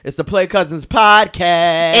It's the Play Cousins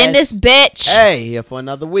podcast. In this bitch. Hey, here for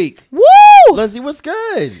another week. Woo! Lindsey, what's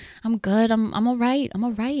good? I'm good. I'm all right.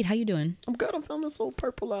 How you doing? I'm good. I'm feeling this little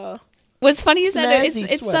purple. What's funny is that snazzy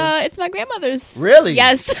it's my grandmother's. Really?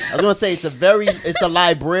 Yes. I was gonna say it's a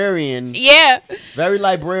librarian. Yeah. Very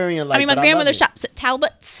librarian. Like, my grandmother shops at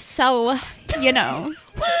Talbot's, so trying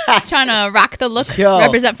to rock the look,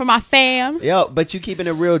 represent for my fam. Yo, but you keeping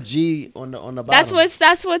a real G on the bottom.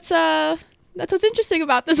 That's what's interesting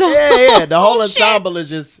about this whole. Yeah. The whole ensemble is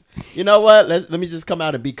just. You know what? Let me just come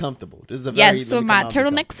out and be comfortable. This is a very, with my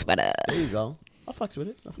turtleneck sweater. There you go. I'll fucks with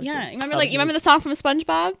it. You remember the song from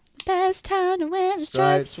SpongeBob? Best time to wear a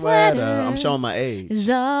striped sweater. I'm showing my age. Is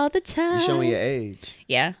all the time. You're showing your age.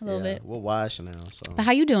 Yeah, a little bit. We're wise now. So. But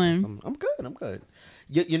how you doing? I'm good.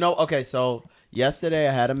 Okay, so yesterday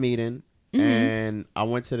I had a meeting. Mm-hmm. And I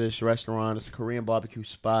went to this restaurant. It's a Korean barbecue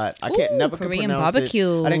spot. I never could pronounce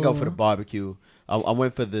barbecue. it. I didn't go for the barbecue. I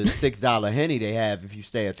went for the $6 Henny they have if you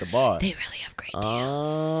stay at the bar. They really have great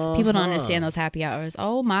deals. People don't understand those happy hours.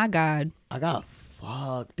 Oh my God. I got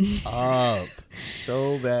fucked up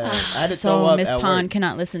so bad. I had to throw up. Miss Pond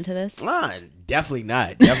cannot listen to this. Definitely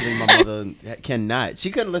not. Definitely my mother cannot.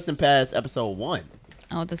 She couldn't listen past episode 1.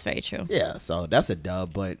 Oh, that's very true. Yeah, so that's a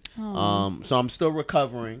dub. But so I'm still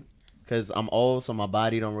recovering. Because I'm old, so my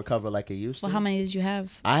body don't recover like it used to. Well, how many did you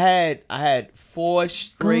have? I had 4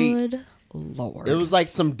 straight. Good Lord. It was like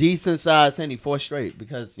some decent size Henny, 4 straight.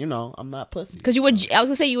 Because, I'm not pussy. Because I was going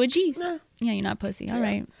to say you a G. Nah. Yeah, you're not pussy. All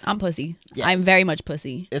right. I'm pussy. Yes. I'm very much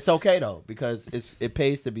pussy. It's okay, though. Because it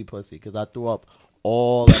pays to be pussy. Because I threw up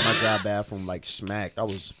all at my job bathroom, like smacked. I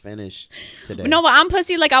was finished today. No, but I'm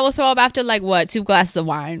pussy. Like, I will throw up after, 2 glasses of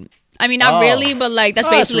wine. I mean, not really, but that's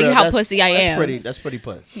basically how pussy I am. That's pretty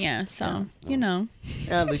pussy. Yeah, so, Yeah,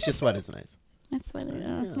 at least your sweater's nice. My sweater,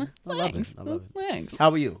 I love it. Thanks. How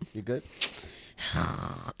are you? You good?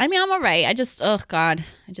 I mean, I'm all right. I just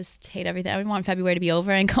hate everything. I want February to be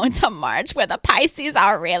over and go into March where the Pisces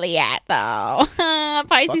are really at, though.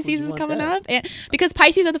 Pisces season's coming up. Because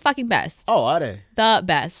Pisces are the fucking best. Oh, are they? The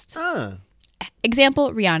best.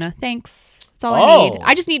 Example, Rihanna. Thanks. That's all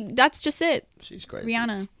I need. That's just it. She's crazy.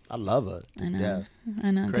 Rihanna. I love her. I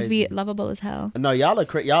know. Because we lovable as hell. No, y'all are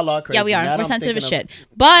crazy. Yeah, we are. We're sensitive as shit.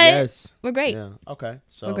 But we're great. Yeah. Okay.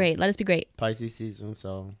 So we're great. Let us be great. Pisces season,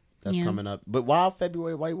 so that's coming up. But why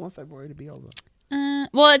February? Why you want February to be over?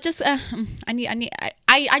 Well, it just I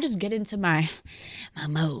just get into my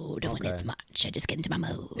mode when it's March. I just get into my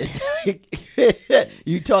mode.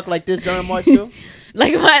 You talk like this during March too?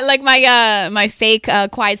 my fake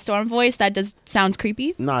quiet storm voice that sounds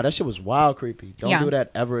creepy. Nah, that shit was wild creepy. Don't do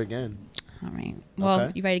that ever again. All right.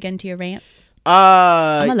 Well, you ready to get into your rant?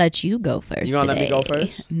 I'm gonna let you go first. You gonna let me go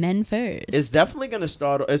first? Men first. It's definitely gonna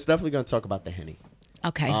talk about the Henny.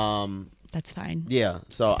 Okay. That's fine. Yeah.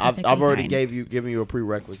 So I've already given you a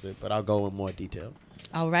prerequisite, but I'll go in more detail.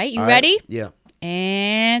 All right. You ready? Yeah.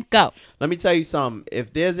 And go. Let me tell you something.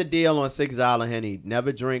 If there's a deal on $6 Henny,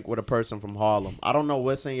 never drink with a person from Harlem. I don't know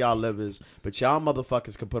what's in y'all livers, but y'all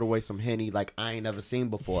motherfuckers can put away some Henny like I ain't never seen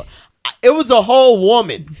before. It was a whole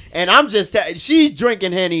woman, and she's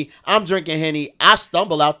drinking Henny. I'm drinking Henny. I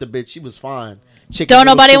stumble out the bitch. She was fine. Don't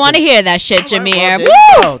nobody want to hear that shit,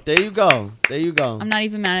 Jameer. There you go. I'm not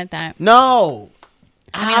even mad at that. No.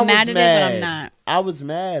 I'm mad at it, but I'm not. I was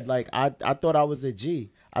mad. Like, I thought I was a G.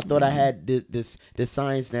 I thought I had this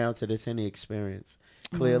science down to this Henny experience.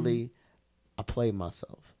 Clearly, I played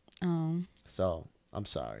myself. Oh. So, I'm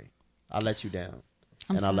sorry. I let you down.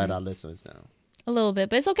 I let our listeners down. A little bit,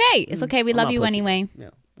 but it's okay. It's okay. We love you anyway. Yeah,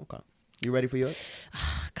 okay. You ready for yours?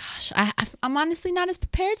 Oh, gosh. I'm honestly not as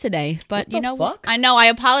prepared today, but what the fuck? I know. I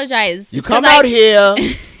apologize. You come out here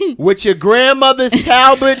with your grandmother's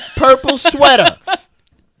Talbot purple sweater.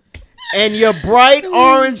 And your bright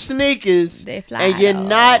orange sneakers, and you're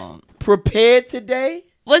not prepared today?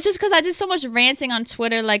 Well, it's just because I did so much ranting on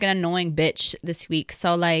Twitter like an annoying bitch this week.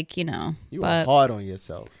 So, You were hard on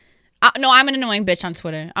yourself. No, I'm an annoying bitch on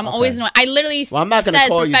Twitter. I'm always annoying. I literally I'm not gonna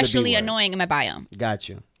call you professionally annoying in my bio. Got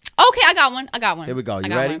you. Okay, I got one. Here we go. You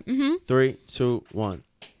ready? Mm-hmm. 3, 2, 1.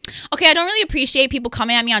 Okay, I don't really appreciate people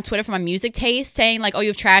coming at me on Twitter for my music taste, saying like, "Oh, you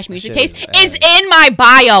have trash music taste." It's in my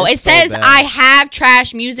bio. It says I have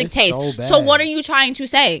trash music taste. So what are you trying to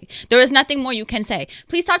say? There is nothing more you can say.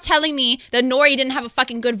 Please stop telling me that Nori didn't have a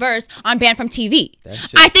fucking good verse on Banned from TV.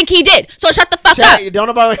 I think he did. So shut the fuck up. Don't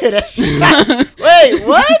nobody hear that shit. Wait,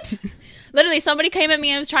 what? Literally, somebody came at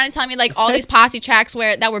me and was trying to tell me like all these posse tracks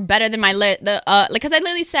that were better than my because I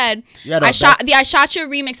literally said I Shot Your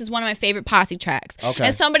remix is one of my favorite posse tracks. Okay.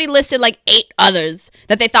 And somebody listed like 8 others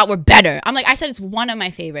that they thought were better. I'm like, I said it's one of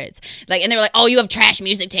my favorites. Like, and they were like, oh, you have trash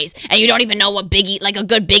music taste and you don't even know what Biggie, like a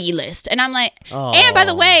good Biggie list. And I'm like, and by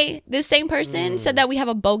the way, this same person said that we have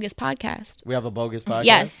a bogus podcast. We have a bogus podcast.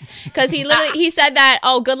 Yes, because he said that.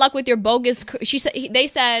 Oh, good luck with your bogus. He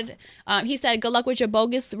said good luck with your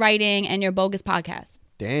bogus writing and your bogus podcast.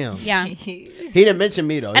 Damn. Yeah. He didn't mention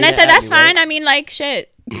me though. And I said that's fine. Right? I mean, like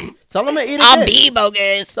shit. Tell him to eat a dick. I'll be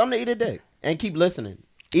bogus. Tell him to eat a dick and keep listening.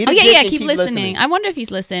 Keep listening. I wonder if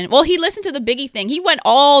he's listening. Well, he listened to the Biggie thing. He went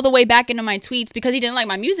all the way back into my tweets because he didn't like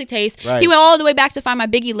my music taste. Right. He went all the way back to find my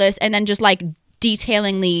Biggie list and then just like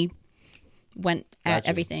detailingly went at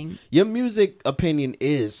everything. Your music opinion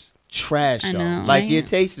is trash, though. Like, your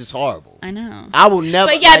taste is horrible. I know. I will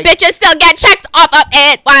never. But yeah, bitches still get checked off of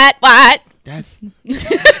it. What? That's.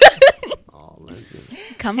 Oh, Lindsey.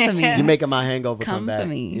 Come for me. You're making my hangover come back. For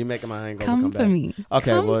me. You're making my hangover come back. Come for me.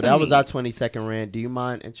 Okay, that was our 20-second rant. Do you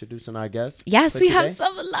mind introducing our guests? Yes, we have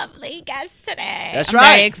some lovely guests today. That's I'm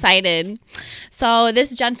very excited. So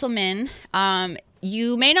this gentleman,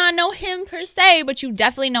 you may not know him per se, but you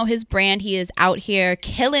definitely know his brand. He is out here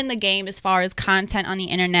killing the game as far as content on the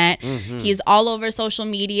internet. Mm-hmm. He's all over social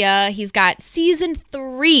media. He's got season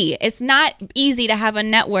 3. It's not easy to have a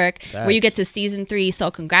network where you get to season 3.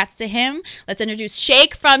 So congrats to him. Let's introduce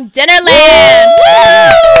Shake from Dinnerland.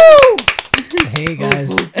 Woo! Hey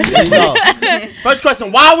guys. There you go. First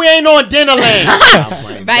question: why we ain't on Dinnerland?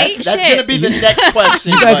 Right? That's gonna be the next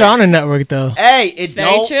question. You guys are on a network though. Hey, it's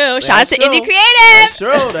very true. Shout out to Indie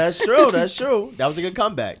Creative. That's true. That was a good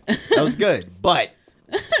comeback. That was good. But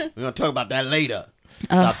we're gonna talk about that later.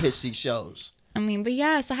 I pitch these shows. I mean, but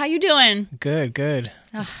yeah. So how you doing? Good.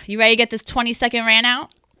 You ready to get this 20-second rant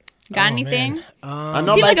out? Got anything? I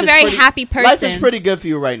know you seem like a very happy person. Life is pretty good for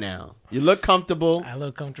you right now. You look comfortable. I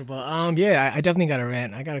look comfortable. Yeah, I definitely got a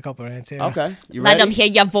rant. I got a couple rants here. Okay. You Let ready? them hear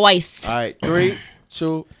your voice. All right. 3,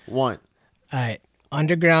 2, 1. All right.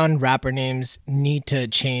 Underground rapper names need to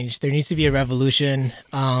change. There needs to be a revolution.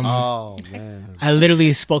 Oh, man. I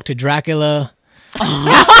literally spoke to Dracula today.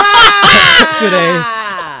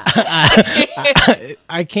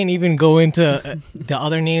 I can't even go into the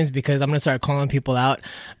other names because I'm going to start calling people out.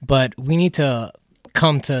 But we need to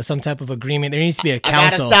come to some type of agreement. There needs to be a council. I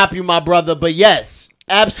gotta stop you, my brother, but yes,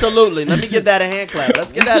 absolutely. Let me give that a hand clap.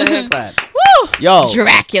 Let's give that a hand clap. Woo! Yo,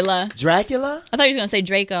 Dracula. I thought you were gonna say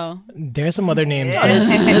Draco. There's some other names.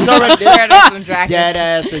 There's already some Draco. Dead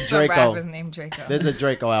ass a Draco. Some rappers named Draco. There's a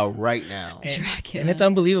Draco out right now. Dracula. And it's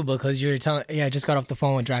unbelievable because you're telling. Yeah, I just got off the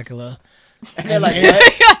phone with Dracula. And they're like,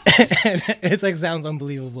 what? It's like sounds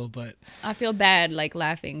unbelievable, but I feel bad like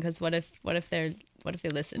laughing because what if they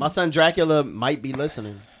listen? My son Dracula might be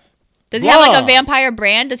listening. Does he have like a vampire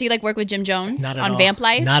brand? Does he like work with Jim Jones on Vamp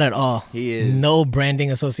Life? Not at all. He is no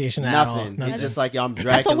branding association at all. Nothing. He's just like, yo, I'm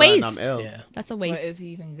Dracula. That's a waste. And I'm ill. Yeah. That's a waste. But is he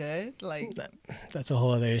even good? Like that's a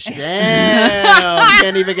whole other issue. Damn, you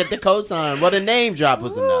can't even get the cosign. What a name drop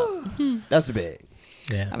was enough. That's big.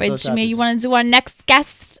 Yeah. All right, Jameer, you want to do our next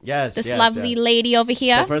guest? Yes. This lovely lady over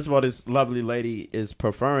here. So first of all, this lovely lady is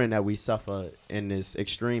preferring that we suffer in this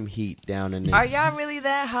extreme heat down in this. Are y'all really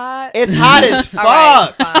that hot? It's hot as fuck. All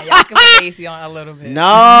right, fine. Y'all can put the AC on a little bit.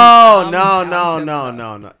 No.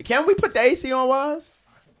 Can we put the AC on, Waz?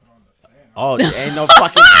 Oh, ain't no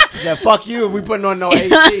fucking. Yeah, fuck you if we putting on no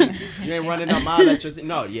AC. You ain't running up my electricity.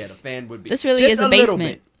 No, yeah, the fan would be. This really just is a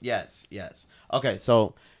basement. Bit. Yes. Okay,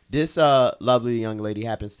 so this lovely young lady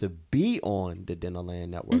happens to be on the Dinnerland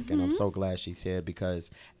Network, and I'm so glad she's here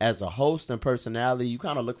because as a host and personality, you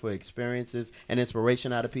kind of look for experiences and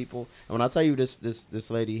inspiration out of people. And when I tell you this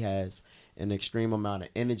lady has an extreme amount of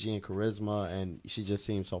energy and charisma, and she just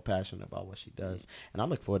seems so passionate about what she does. And I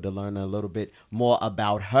look forward to learning a little bit more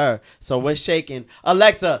about her. So we're shaking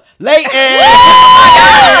Alexa Leighton.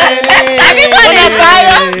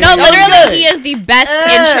 No, literally, he is the best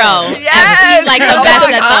intro. Yes. He's like the best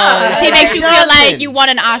at those. He makes you feel like you won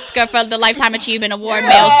an Oscar for the Lifetime Achievement Award,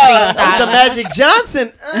 male street style. The Magic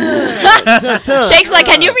Johnson. Shake's like,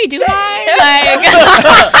 can you redo mine? Like,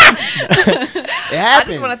 I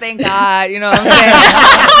just want to thank God. You know what I'm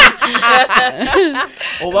saying?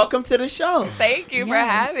 Well, welcome to the show. Thank you for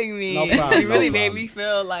having me. No problem. You really made me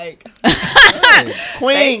feel like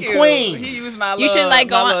Queen. He used my little, should like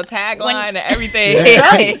go little tagline and everything.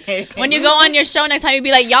 Right. When you go on your show next time, you'd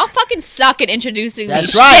be like, y'all fucking suck at introducing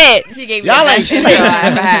That's me. right. Shit. She gave me Y'all the ain't best shit. intro I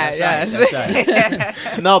ever had. Yes. That's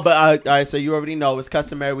right. No, but all right. So you already know it's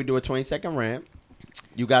customary. We do a 20-second rant.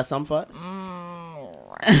 You got something for us?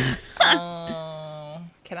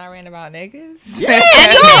 Can I rant about niggas? Yeah.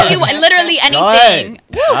 Anything, literally anything.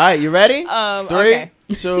 All right, you ready? 3, Okay.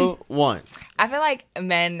 2, 1. I feel like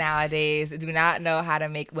men nowadays do not know how to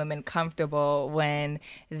make women comfortable when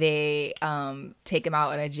they take them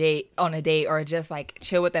out on a date or just like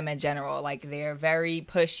chill with them in general. Like they're very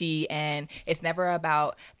pushy, and it's never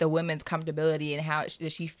about the woman's comfortability and how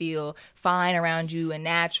does she feel fine around you and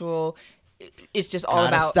natural. It's just all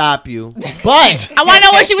Gotta about stop you. But I want to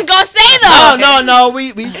know what she was gonna say though. No.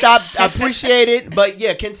 We stopped. I appreciate it, but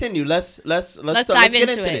yeah, continue. Let's dive get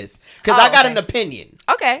into it. this because I got an opinion.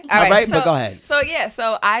 Okay. All right, So, but go ahead.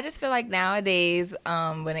 So I just feel like nowadays,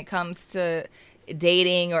 when it comes to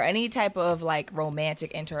dating or any type of like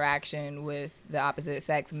romantic interaction with the opposite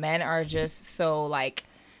sex, men are just so like,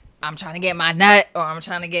 I'm trying to get my nut, or I'm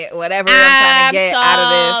trying to get whatever I'm trying to get out of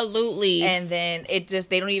this. Absolutely. And then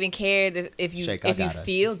they don't even care if you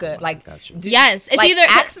feel good. Like, yes, it's like, either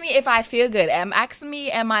ask me if I feel good. Ask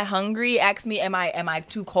me, am I hungry? Ask me, am I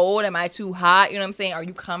too cold? Am I too hot? You know what I'm saying? Are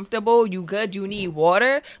you comfortable? You good? Do you need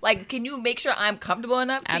water? Like, can you make sure I'm comfortable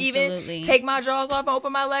enough to even take my drawers off and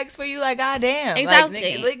open my legs for you? Like, goddamn,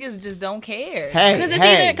 exactly. Like, niggas just don't care.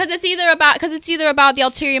 Because it's either about the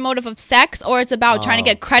ulterior motive of sex, or it's about trying to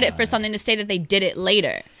get credit for something to say that they did it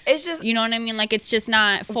later. It's just, you know what I mean? Like, it's just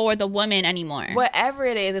not for the woman anymore. Whatever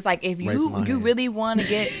it is, it's like if you really want to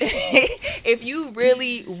get, if you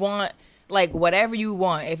really want like whatever you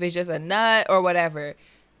want, if it's just a nut or whatever,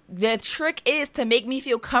 the trick is to make me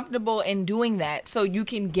feel comfortable in doing that, so you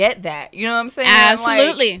can get that. You know what I'm saying?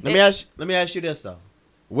 Absolutely. Like, let me ask you this though: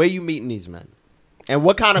 where you meeting these men? And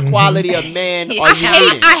what kind of quality of man are you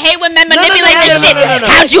meeting? I hate when men manipulate this shit.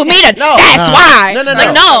 How'd you meet him? No, that's why.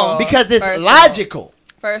 No. Because it's logical.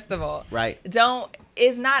 First of all, right?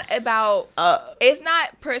 It's not about.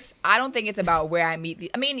 I don't think it's about where I meet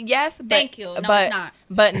the. I mean, yes, but thank you. No, it's not.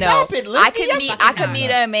 But no, Stop it, Lindsay. I could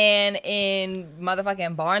meet a man in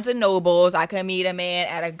motherfucking Barnes and Nobles. I could meet a man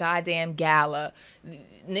at a goddamn gala.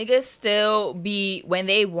 Niggas still be, when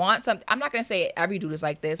they want something, I'm not gonna say every dude is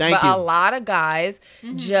like this, a lot of guys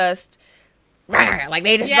just like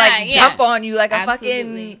they just jump on you like a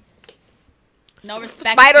fucking no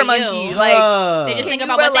respect spider for monkey. You. Like they just think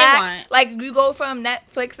about what they want. Like you go from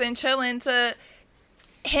Netflix and chilling to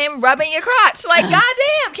him rubbing your crotch. Like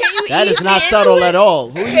goddamn, can you? That ease is not me subtle into at it?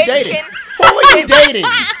 all. Who are you dating? Who are you dating?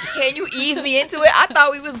 Can you ease me into it? I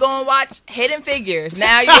thought we was gonna watch Hidden Figures.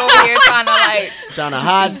 Now you over here trying to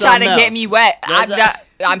hide, trying to get me wet.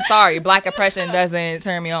 I'm sorry, Black oppression doesn't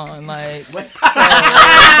turn me on. Like,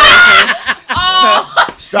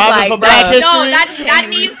 striving for Black history. No, that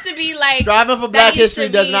needs to be like striving for Black history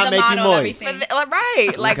does not make you moist.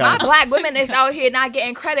 Right, like my Black women is out here not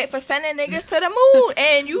getting credit for sending niggas to the moon,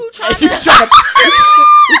 and you trying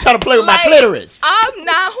to play with my clitoris. I'm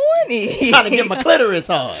not horny. Trying to get my clitoris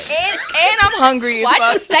hard. And I'm hungry.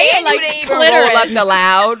 Why you say it like you didn't even clitoris? roll up the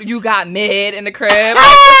loud. You got mid in the crib. Like, what's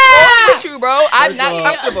wrong with you, bro? I'm not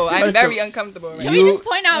comfortable. I'm very uncomfortable. Right Can we just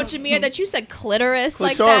point out, Jameer, that you said clitoris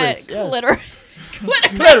like that? Yes. Clitoris.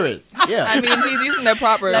 Clitoris. Yeah. I mean, he's using the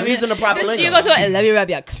proper. I'm using the proper lingo. You go to let me rub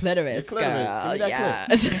your clitoris, Your clitoris. girl. Give me that Yeah.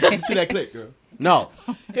 clip. See that clip, girl. No.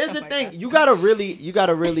 Here's the thing. You gotta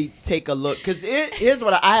really take a look. Because here's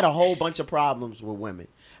what I had a whole bunch of problems with women.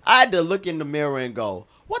 I had to look in the mirror and go,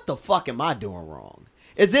 what the fuck am I doing wrong?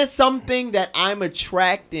 Is there something that I'm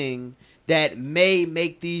attracting that may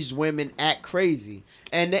make these women act crazy?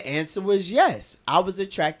 And the answer was yes. I was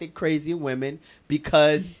attracted crazy women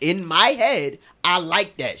because in my head, I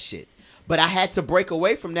like that shit. But I had to break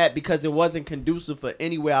away from that because it wasn't conducive for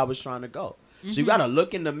anywhere I was trying to go. So you gotta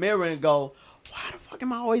look in the mirror and go, why the fuck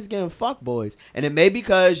am I always getting fuckboys? And it may be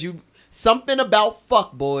because something about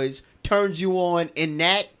fuckboys turns you on in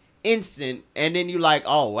that instant, and then you like,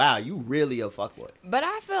 oh wow, you really a fuckboy. But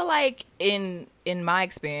I feel like in my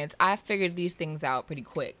experience, I figured these things out pretty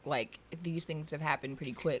quick. Like these things have happened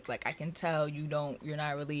pretty quick. Like I can tell you're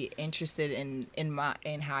not really interested in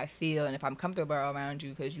how I feel and if I'm comfortable around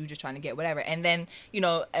you because you're just trying to get whatever. And then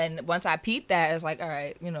and once I peep that, it's like, all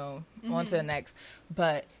right, on to the next.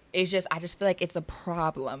 But it's just, I just feel like it's a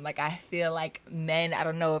problem. Like I feel like men, I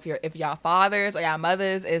don't know if y'all fathers or y'all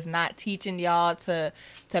mothers is not teaching y'all to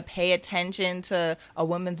pay attention to a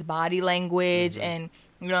woman's body language and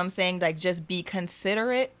you know what I'm saying, like just be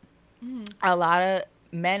considerate. A lot of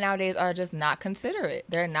men nowadays are just not considerate.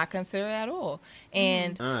 They're not considerate at all.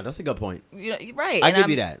 And that's a good point. Right. I give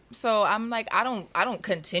you that. So I'm like, I don't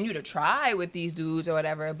continue to try with these dudes or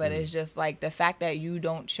whatever, but it's just like the fact that you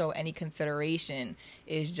don't show any consideration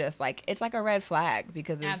is just like, it's like a red flag,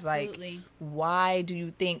 because it's like, why do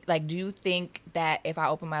you think that if I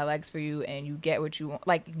open my legs for you and you get what you want,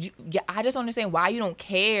 like, I just don't understand why you don't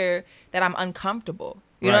care that I'm uncomfortable.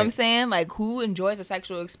 You know what I'm saying? Like, who enjoys a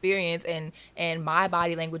sexual experience and my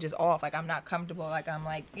body language is off? Like, I'm not comfortable. Like, I'm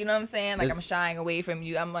like, you know what I'm saying? Like, I'm shying away from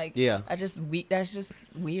you. I'm like, that's just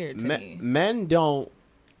weird to me. Men don't,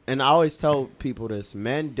 and I always tell people this,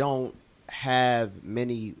 men don't have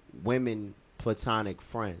many women platonic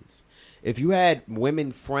friends. If you had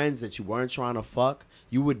women friends that you weren't trying to fuck,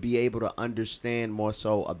 you would be able to understand more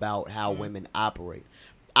so about how women operate.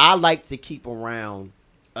 I like to keep around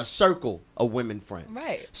a circle of women friends.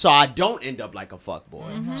 Right. So I don't end up like a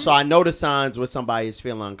fuckboy. Mm-hmm. So I know the signs when somebody is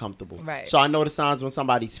feeling uncomfortable. Right. So I know the signs when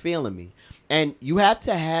somebody's feeling me. And you have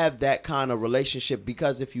to have that kind of relationship,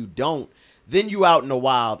 because if you don't, then you out in the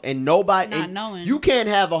wild and nobody, not knowing. You can't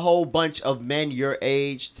have a whole bunch of men your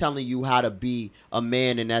age telling you how to be a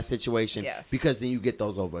man in that situation. Yes. Because then you get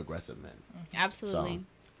those over aggressive men. Absolutely. So.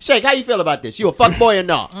 Shake, how you feel about this? You a fuckboy or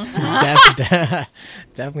not?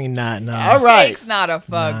 Definitely not. No. All right. Shake's not a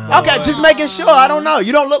fuckboy. Okay, just making sure. I don't know.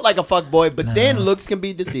 You don't look like a fuckboy, but then looks can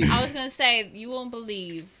be deceiving. I was gonna say, you won't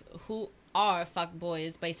believe who are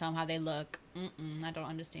fuckboys based on how they look. I don't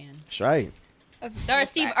understand. That's right. There are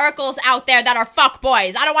Steve Urkels out there that are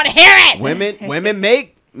fuckboys. I don't want to hear it. Women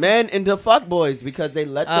make men into fuckboys because they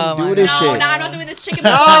let them do this shit. No, I'm not doing this chicken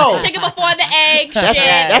before the egg shit.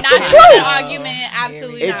 That's not the doing truth. that argument.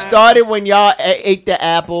 Absolutely It not. started when y'all ate the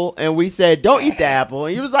apple and we said, don't eat the apple.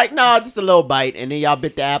 And you was like, no, just a little bite. And then y'all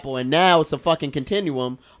bit the apple. And now it's a fucking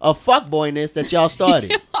continuum of fuckboyness that y'all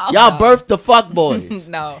started. Y'all birthed the fuckboys.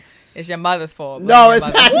 No. It's your mother's fault. No, it's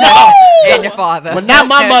not. No. And your father. But not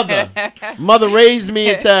my mother. Mother raised me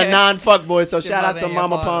into a non-fuckboy, so shout out to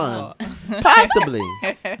Mama Pond. Possibly.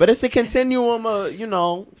 But it's a continuum of,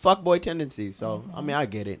 fuckboy tendencies. So, I mean, I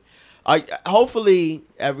get it. Hopefully,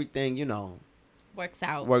 everything, works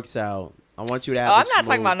out. I want you to have I'm not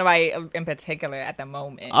talking about nobody in particular at the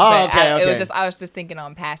moment. Oh, okay. It was just, I was just thinking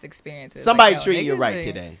on past experiences. Somebody treating you right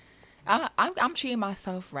today. I'm treating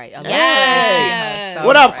myself right. Yeah.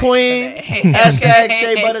 What up, Queen? Hashtag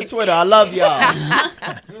Shea Butter Twitter. I love y'all.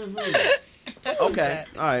 Okay.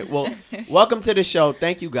 All right. Well, welcome to the show.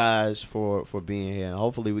 Thank you guys for being here.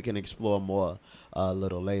 Hopefully we can explore more a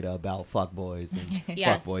little later about fuckboys and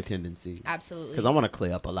fuckboy tendencies. Absolutely. Because I want to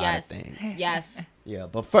clear up a lot of things. Yes. Yeah,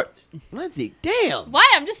 but first, Lindsey, damn. What?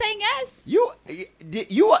 I'm just saying yes.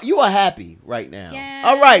 You are happy right now. Yeah.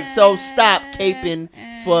 All right, so stop caping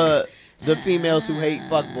for the females who hate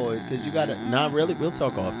fuckboys, because you gotta. Not really. We'll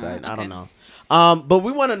talk offsite. Okay. I don't know. But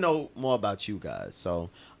we want to know more about you guys.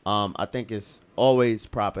 So, I think it's always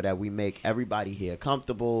proper that we make everybody here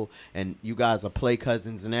comfortable, and you guys are play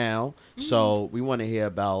cousins now. Mm-hmm. So we want to hear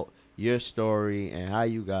about your story and how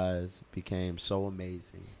you guys became so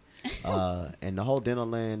amazing. And the whole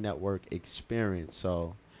Dinnerland Network experience.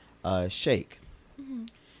 So, Shake. Mm-hmm.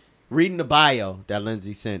 Reading the bio that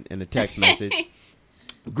Lindsey sent in a text message.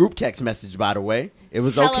 Group text message, by the way. It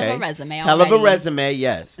was okay. Hell of a resume already. Hell of a resume,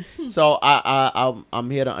 yes. So,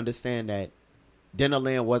 I'm here to understand that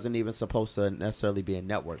Dinnerland wasn't even supposed to necessarily be a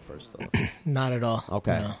network first, though. Not at all.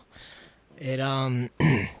 Okay. No. It,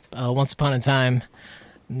 once upon a time,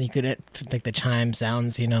 you could like the chime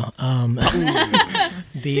sounds, I've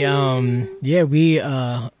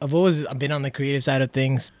always been on the creative side of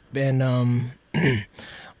things, and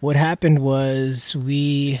what happened was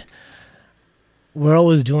we're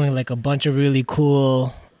always doing like a bunch of really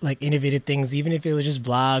cool, like innovative things, even if it was just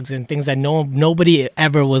vlogs and things that nobody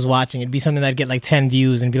ever was watching. It'd be something that'd get like 10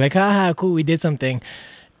 views and be like, haha, cool, we did something.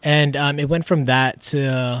 And it went from that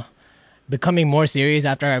to becoming more serious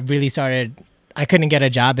after I really started. I couldn't get a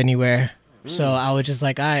job anywhere. So I was just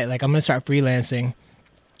like, I'm going to start freelancing.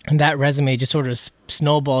 And that resume just sort of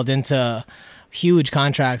snowballed into huge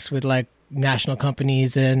contracts with like national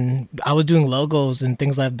companies. And I was doing logos and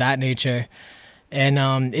things like that nature.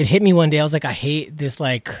 And it hit me one day. I was like, I hate this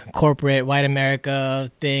like corporate white America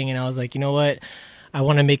thing. And I was like, you know what? I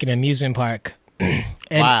want to make an amusement park.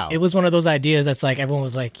 And It was one of those ideas that's like, everyone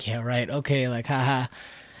was like, yeah, right. Okay. Like, haha.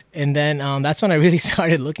 And then that's when I really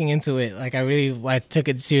started looking into it. Like, I took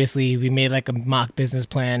it seriously. We made like a mock business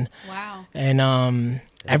plan. Wow. And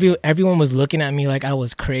everyone was looking at me like I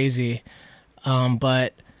was crazy.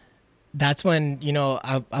 But that's when,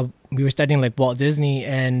 we were studying like Walt Disney,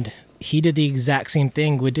 and he did the exact same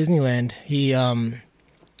thing with Disneyland.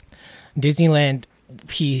 Disneyland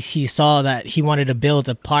he saw that he wanted to build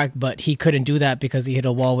a park, but he couldn't do that because he hit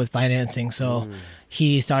a wall with financing. So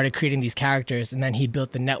he started creating these characters, and then he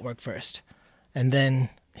built the network first, and then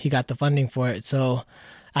he got the funding for it. So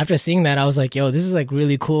after seeing that, I was like, yo, this is like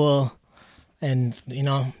really cool. And, you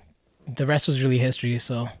know, the rest was really history.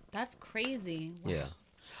 So that's crazy. Wow. Yeah.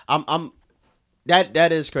 I'm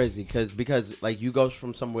that is crazy because like you go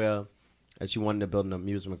from somewhere that you wanted to build an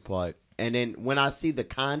amusement park, and then when I see the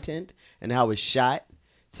content and how it's shot,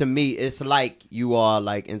 to me it's like you are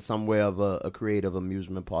like in somewhere of a creative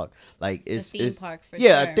amusement park. Like it's park for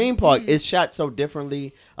sure. A theme park. It's shot so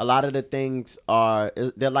differently. A lot of the things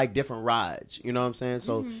they're like different rides. You know what I'm saying?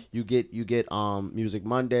 So you get Music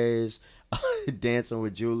Mondays. Dancing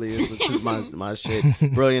with Julius, which is my shit.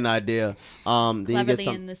 Brilliant idea. Then Cleverly you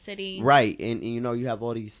get in the City. Right, and you know you have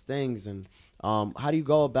all these things, and how do you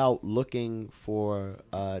go about looking for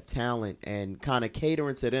talent and kind of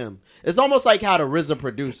catering to them? It's almost like how the RZA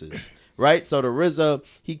produces, right? So the RZA,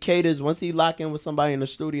 he caters, once he lock in with somebody in the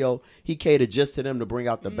studio, he caters just to them to bring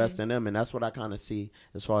out the best in them, and that's what I kind of see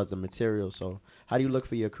as far as the material. So how do you look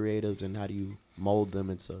for your creatives, and how do you mold them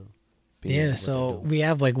into yeah, so we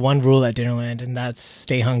have like one rule at Dinnerland, and that's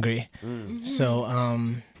stay hungry. So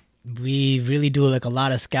we really do like a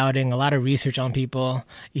lot of scouting, a lot of research on people.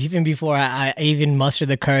 Even before I even mustered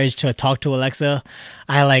the courage to talk to Alexa,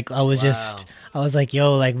 I was like,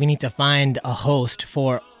 yo, like we need to find a host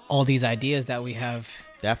for all these ideas that we have.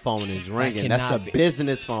 That phone is ringing. That's the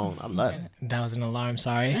business phone. I love it. That was an alarm.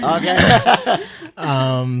 Sorry. Okay.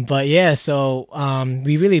 But yeah, so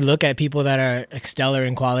we really look at people that are stellar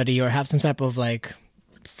in quality or have some type of like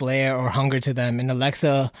flair or hunger to them. And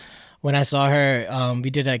Alexa, when I saw her,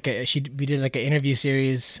 we did like an interview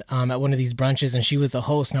series at one of these brunches, and she was the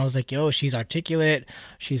host. And I was like, yo, she's articulate,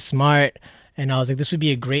 she's smart, and I was like, this would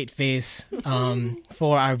be a great face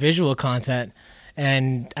for our visual content.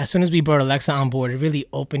 And as soon as we brought Alexa on board, it really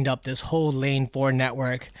opened up this whole lane for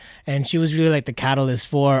network. And she was really like the catalyst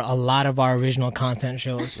for a lot of our original content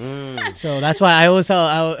shows. So that's why I always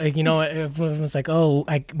tell, you know, it was like,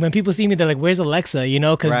 when people see me, they're like, where's Alexa? You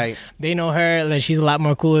know, because they know her, like she's a lot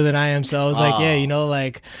more cooler than I am. So I was like, yeah, you know,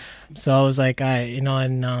 like, so I was like, you know,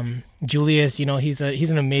 and Julius, you know, he's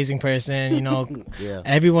an amazing person, you know,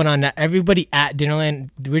 everybody at Dinnerland,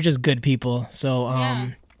 we're just good people.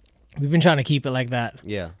 So, we've been trying to keep it like that.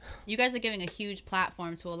 Yeah. You guys are giving a huge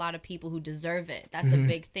platform to a lot of people who deserve it. That's a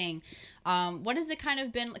big thing. What has it kind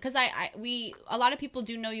of been? Because a lot of people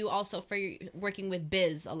do know you also for working with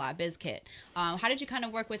Biz a lot, BizKit. How did you kind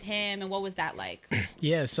of work with him, and what was that like?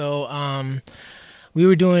 Yeah, so we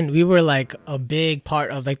were like a big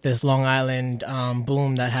part of like this Long Island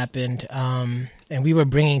boom that happened. And we were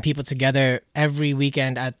bringing people together every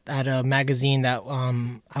weekend at a magazine that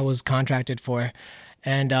I was contracted for.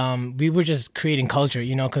 And we were just creating culture,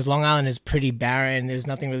 you know, because Long Island is pretty barren. There's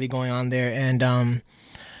nothing really going on there. And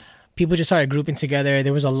people just started grouping together.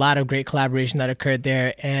 There was a lot of great collaboration that occurred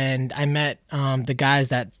there. And I met the guys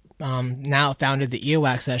that now founded the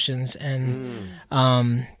Earwax Sessions. And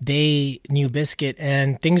they knew Biscuit.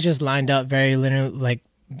 And things just lined up very like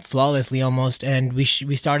flawlessly almost. And we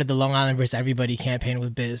started the Long Island vs. Everybody campaign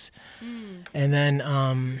with Biz. And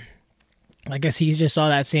then I guess he just saw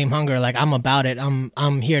that same hunger. Like, I'm about it.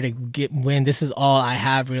 I'm here to win. This is all I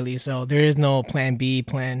have, really. So there is no plan B,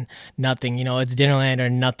 plan nothing. You know, it's Dinnerland or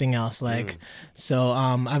nothing else. Like, so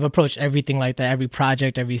I've approached everything like that, every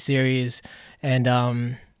project, every series,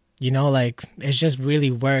 and you know, like it's just really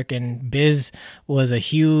work. And Biz was a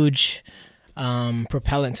huge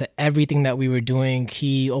propellant to everything that we were doing.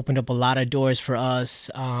 He opened up a lot of doors for us.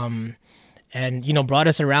 And, you know, brought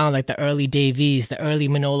us around like the early Davies, the early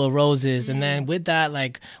Manolo Roses. And then with that,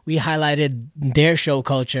 like, we highlighted their show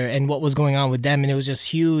culture and what was going on with them. And it was just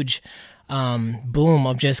huge boom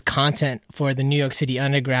of just content for the New York City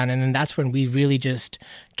underground. And then that's when we really just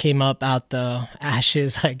came up out the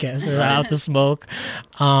ashes, I guess, or out the smoke.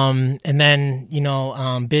 And then, you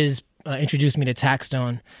know, Biz introduced me to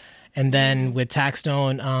Taxstone. And then with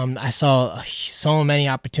Taxstone, I saw so many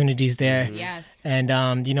opportunities there. Yes.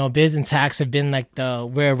 And, you know, Biz and Tax have been like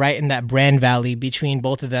we're right in that brand valley between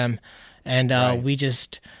both of them. And we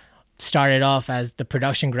just started off as the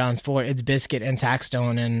production grounds for It's Biscuit and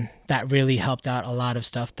Taxstone. And that really helped out a lot of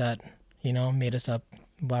stuff that, you know, made us up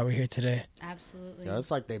while we're here today. Absolutely. Yeah,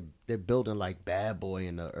 it's like they're building like Bad Boy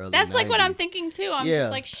in the early That's 90s. Like what I'm thinking too. I'm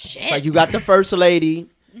just like, shit. It's like you got the first lady.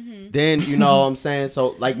 Then you know what I'm saying,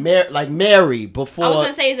 so like Mary before. I was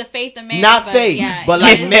gonna say is a Faith of Mary, not Faith, yeah, but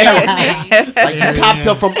like Mary. Like you copped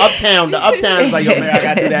her from Uptown. The Uptown is like, yo, Mary, I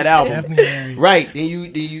gotta do that album. Right? Then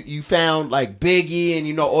you found like Biggie and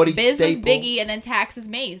you know all these. Biz was Biggie and then Tax is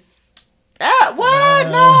Mace. What?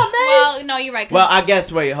 No, man. Well, no, you're right. Well, I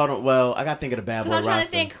guess. Wait, hold on. Well, I gotta think of the bad boy. I'm trying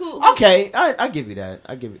roster. to think who. Okay, I give you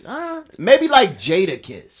that. Maybe like Jada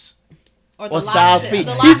Kiss. Or Styles P.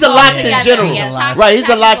 He's the locks in general. Yeah, right, he's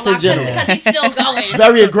the locks in general. Because he's still going.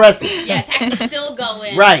 Very aggressive. Yeah, Tax is still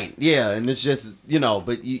going. Right, yeah, and it's just,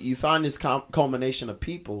 but you find this culmination of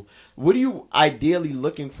people. What are you ideally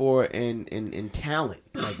looking for in talent?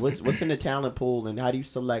 Like, what's in the talent pool, and how do you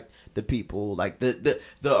select the people? Like, the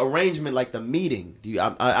arrangement, like the meeting. Do you?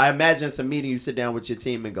 I imagine it's a meeting, you sit down with your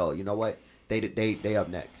team and go, you know what? They up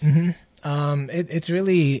next. Mm-hmm. It's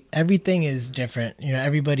really, everything is different.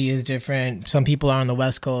 Everybody is different. Some people are on the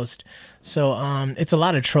West Coast. So, it's a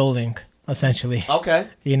lot of trolling, essentially. Okay.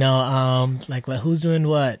 Like who's doing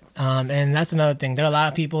what? And that's another thing. There are a lot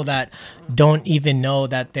of people that don't even know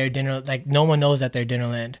that they're no one knows that they're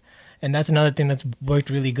Dinnerland. And that's another thing that's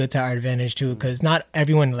worked really good to our advantage too, because not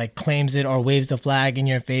everyone claims it or waves the flag in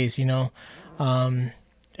your face, and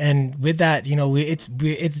with that, it's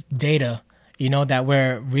data. That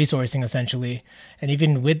we're resourcing essentially. And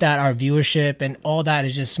even with that, our viewership and all that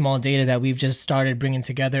is just small data that we've just started bringing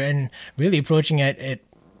together and really approaching it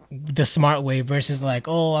the smart way versus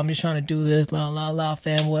I'm just trying to do this, la, la, la,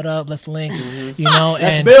 fam, what up, let's link,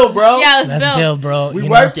 Let's build, bro. Yeah, let's build, bro. We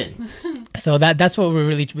working. So that's what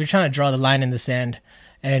we're trying to draw the line in the sand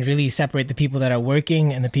and really separate the people that are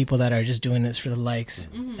working and the people that are just doing this for the likes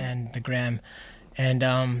and the gram. And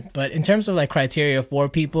but in terms of criteria for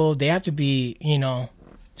people, they have to be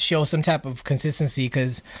show some type of consistency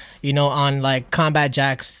because on Combat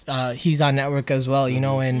Jacks, he's on network as well,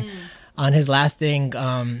 and on his last thing,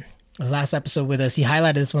 his last episode with us, he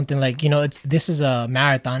highlighted this one thing this is a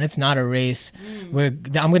marathon, it's not a race. I'm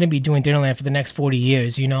going to be doing Dinnerland for the next 40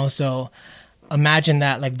 years, so imagine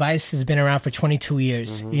that Vice has been around for 22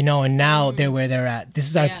 years, and now they're where they're at. This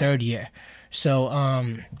is our third year, so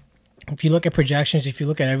if you look at projections, if you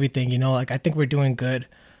look at everything, I think we're doing good.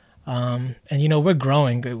 And, we're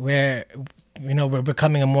growing. We're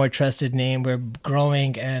becoming a more trusted name. We're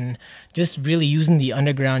growing and just really using the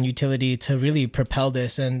underground utility to really propel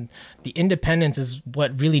this. And the independence is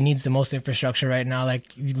what really needs the most infrastructure right now.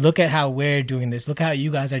 Look at how we're doing this. Look how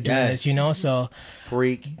you guys are doing this, so.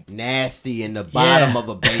 Freak, nasty in the bottom of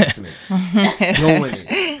a basement. Doing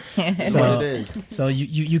it. That's what it is. So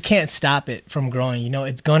you can't stop it from growing.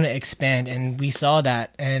 It's going to expand. And we saw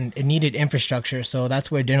that. And it needed infrastructure. So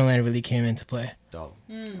that's where Dinnerland really came into play. Dope.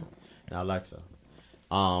 Now, Alexa,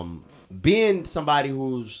 being somebody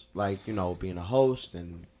who's being a host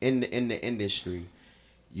and in the industry,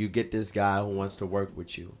 you get this guy who wants to work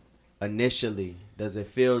with you. Initially, does it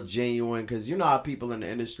feel genuine? Because how people in the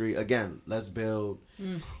industry, again, let's build.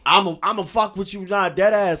 I'm a fuck with you, not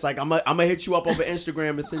dead ass. I'm gonna hit you up over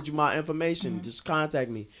Instagram and send you my information. Just contact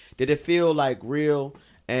me. Did it feel real?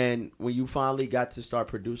 And when you finally got to start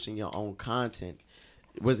producing your own content,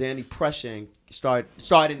 was there any pressure in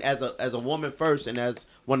starting as a woman first and as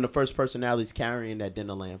one of the first personalities carrying that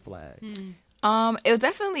Dinnerland flag?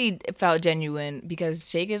 It felt genuine because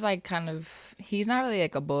Shake is he's not really a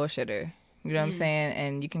bullshitter. You know what I'm saying?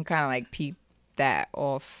 And you can kind of peep that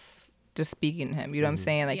off just speaking to him. You know what I'm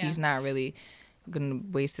saying? He's not really gonna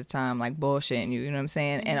waste his time bullshitting you. You know what I'm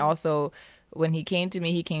saying? And also when he came to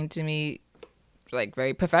me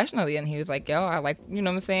very professionally, and he was like, yo, you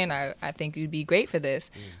know what I'm saying, I think you'd be great for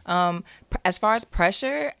this. As far as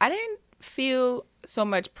pressure, I didn't feel so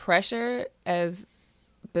much pressure as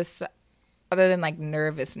other than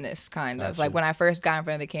nervousness kind of. When I first got in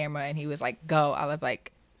front of the camera and he was like, go, I was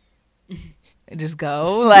like, just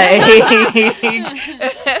go, but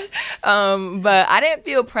I didn't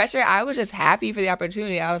feel pressure. I was just happy for the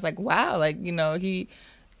opportunity. I was like, wow, he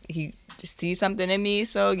see something in me,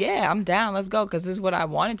 so yeah, I'm down, let's go, because this is what I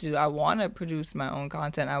want to do. I want to produce my own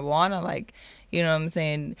content. I want to you know what I'm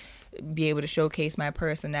saying, be able to showcase my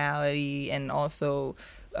personality and also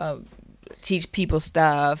teach people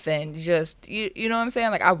stuff and just you know what I'm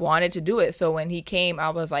saying, I wanted to do it. So when he came,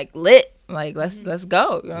 I was lit, let's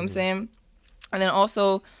go, you know what I'm saying. And then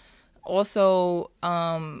also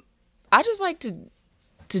I just like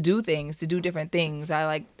to do things, to do different things. I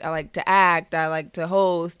like to act, I like to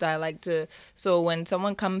host, so when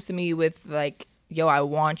someone comes to me with yo, I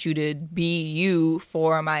want you to be you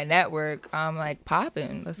for my network, I'm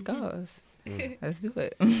popping, let's go. Let's do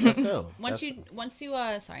it. Once you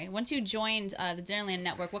joined the Dinnerland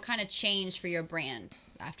Network, what kind of changed for your brand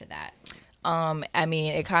after that?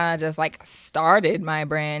 It kind of just started my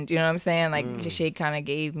brand, you know what I'm saying? Shake kind of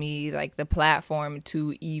gave me the platform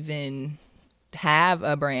to even have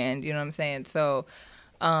a brand, you know what I'm saying? So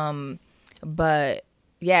but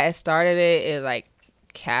yeah, it started it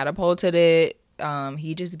catapulted it.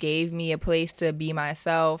 He just gave me a place to be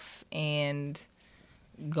myself and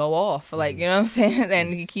go off, like, you know what I'm saying?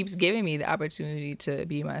 And he keeps giving me the opportunity to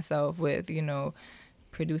be myself with, you know,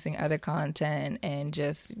 producing other content and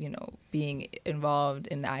just, you know, being involved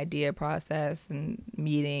in the idea process and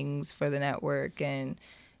meetings for the network, and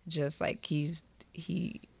just like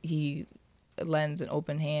he lends an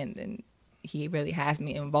open hand, and he really has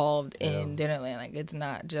me involved in Dinnerland. Like, it's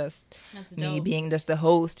not just me being just a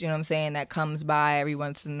host, you know what I'm saying, that comes by every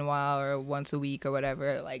once in a while or once a week or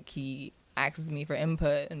whatever. Like, he asks me for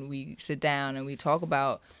input, and we sit down and we talk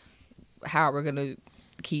about how we're gonna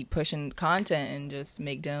keep pushing content and just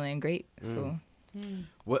make Dinnerland great.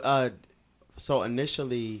 So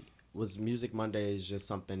initially, was Music Mondays just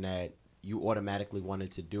something that you automatically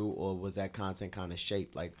wanted to do, or was that content kind of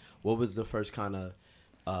shaped? Like, what was the first kind of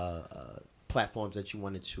platforms that you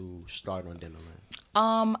wanted to start on Dinnerland?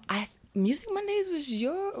 Music Mondays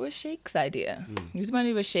was Shake's idea. Music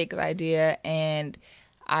Monday was Shake's idea, and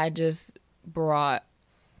I just brought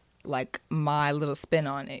like my little spin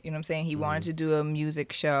on it. You know what I'm saying? He wanted to do a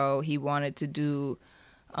music show. He wanted to do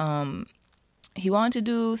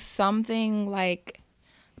something like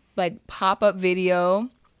pop-up video.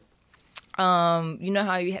 You know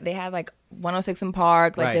how they had like 106 in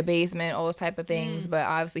Park, like the basement, all those type of things. But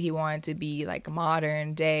obviously he wanted to be like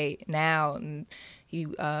modern day now, and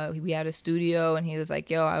we had a studio, and he was like,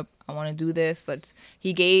 yo, I want to do this.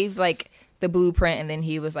 He gave like the blueprint, and then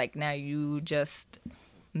he was like, now you just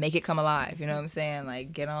make it come alive. You know what I'm saying?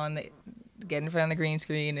 Like, get in front of the green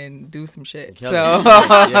screen and do some shit. So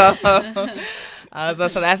I was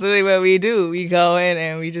like, so that's really what we do. We go in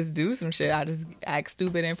and we just do some shit. I just act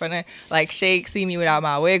stupid in front of, like, Shake see me without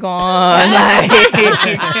my wig on. Like,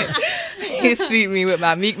 he see me with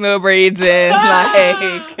my Meek Mill braids in.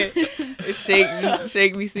 Like,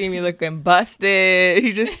 Shake be seeing me looking busted.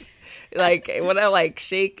 He just, like, whatever, like,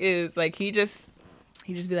 Shake is, like, he just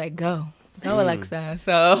be like, go Alexa.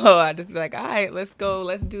 So I just be like, all right, let's go,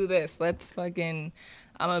 let's do this. I'm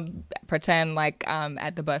gonna pretend like I'm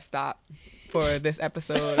at the bus stop for this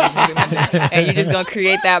episode. And you're just gonna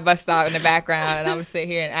create that bus stop in the background, and I'm gonna sit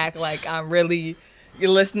here and act like you're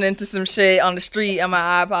listening to some shit on the street on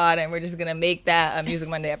my iPod, and we're just gonna make that a Music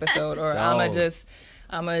Monday episode. Or I'm gonna just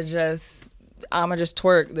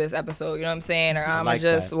twerk this episode, you know what I'm saying? Or I'm gonna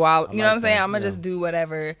just, wow, you know what I'm saying? I'm gonna just do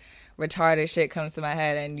whatever retarded shit comes to my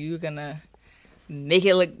head, and you're gonna make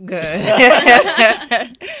it look good.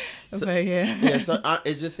 So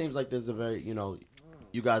it just seems like there's a very, you know,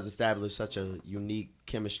 you guys established such a unique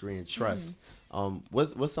chemistry and trust.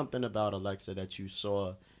 What's something about Alexa that you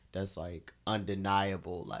saw that's like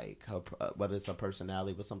undeniable, like her, whether it's her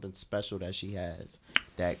personality, what's something special that she has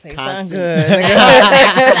that that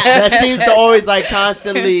seems to always like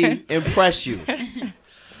constantly impress you?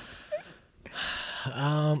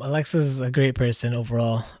 Alexa's a great person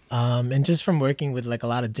overall. And just from working with like a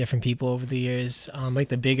lot of different people over the years, like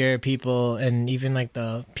the bigger people and even like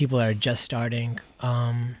the people that are just starting,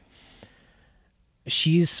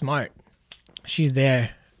 she's smart. She's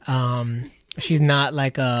there. She's not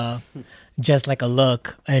like just like a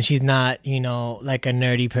look, and she's not, you know, like a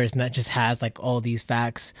nerdy person that just has like all these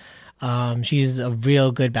facts. She's a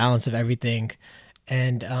real good balance of everything.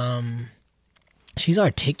 And, she's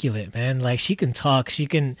articulate, man. Like, she can talk, she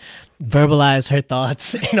can verbalize her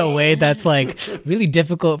thoughts in a way that's like really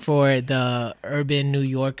difficult for the urban New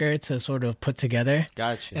Yorker to sort of put together.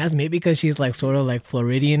 Gotcha. That's maybe because she's like sort of like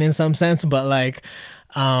Floridian in some sense, but like,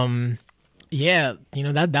 yeah, you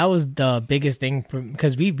know, that was the biggest thing,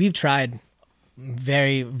 because we've tried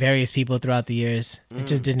various people throughout the years. It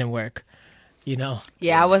just didn't work. You know?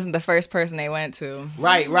 Yeah, I wasn't the first person they went to.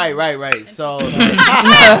 Right. So, but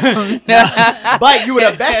you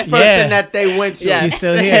were the best person that they went to. Yeah. She's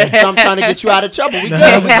still here. So I'm trying to get you out of trouble. We good.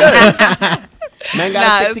 Man,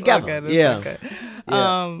 gotta stick together. Okay.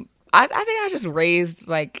 I think I was just raised,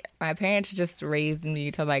 like, my parents just raised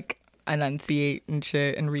me to, like, enunciate and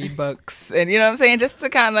shit and read books. And, you know what I'm saying? Just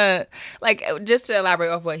to kind of, like, just to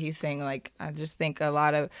elaborate off what he's saying, like, I just think a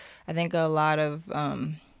lot of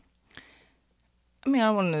I mean,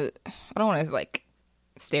 I don't want to like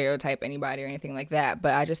stereotype anybody or anything like that,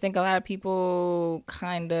 but I just think a lot of people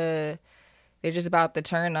they're just about the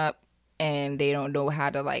turn up, and they don't know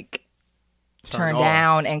how to like turn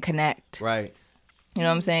down and connect. Right. You know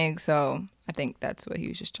what I'm saying? So I think that's what he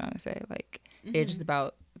was just trying to say. Like, they're just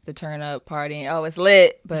about the turn up partying. Oh, it's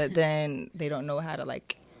lit, but then they don't know how to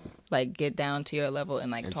like get down to your level and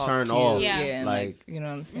like talk turn to off. you. Yeah, and like, you know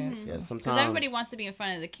what I'm saying? Yeah, sometimes because everybody wants to be in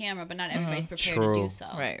front of the camera, but not everybody's prepared to do so.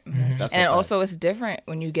 Right. And also, it's different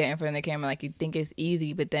when you get in front of the camera. Like, you think it's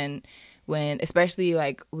easy, but then when, especially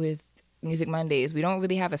like with Music Mondays. We don't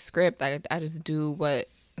really have a script. I just do what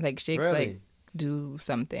like Shake's Really? like do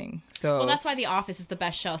something. So Well, that's why The Office is the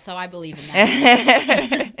best show. So I believe in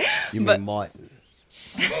that. You mean Martin?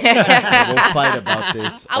 We'll fight about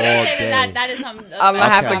this I all would say day. that is some. I'm gonna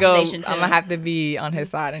have to go. I'm conversation, too. gonna have to be on his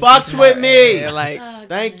side. And Fucks keep with him me. Like,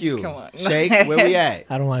 Thank you. Come on. Shake, where we at?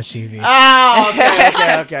 I don't watch TV.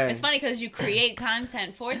 Oh, okay. It's funny because you create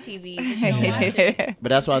content for TV, but you don't watch it. But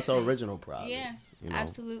that's why it's so original, probably. Yeah, You know,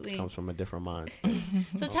 absolutely. Comes from a different mindset.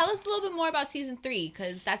 So tell us a little bit more about season 3,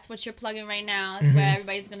 because that's what you're plugging right now. It's where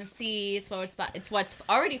everybody's gonna see. It's what it's about. It's what's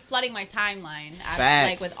already flooding my timeline.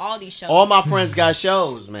 Like with all these shows. All my friends got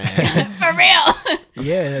shows, man. For real.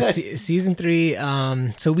 Yeah, season 3.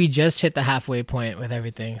 So we just hit the halfway point with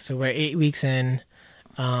everything. So we're 8 weeks in.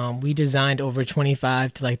 We designed over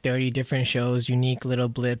 25 to like 30 different shows, unique little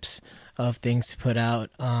blips of things to put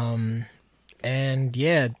out. And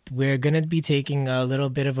yeah, we're going to be taking a little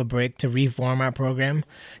bit of a break to reform our program,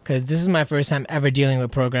 because this is my first time ever dealing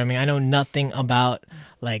with programming. I know nothing about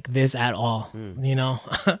like this at all, you know?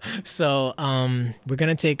 So we're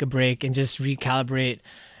going to take a break and just recalibrate.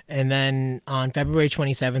 And then on February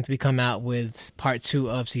 27th, we come out with part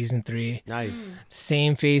 2 of season 3. Nice.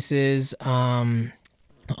 Same faces.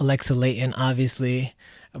 Alexa Leighton, obviously.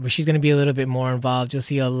 But she's going to be a little bit more involved. You'll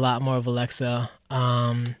see a lot more of Alexa.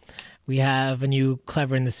 We have a new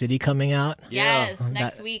Clever in the City coming out. Yes,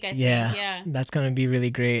 next week, I think. Yeah. That's going to be really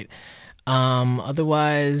great.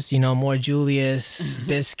 Otherwise, you know, more Julius,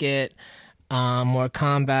 Biscuit, more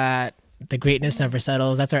Combat. The Greatness Never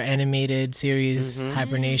Settles. That's our animated series.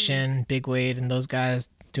 Hibernation, Big Wade, and those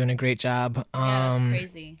guys doing a great job. Yeah, that's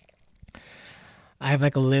crazy. I have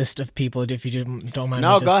like a list of people. If you don't mind,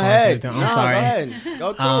 No, me just go going ahead. through them. I'm sorry. Go ahead.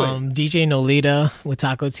 Go through it. DJ Nolita with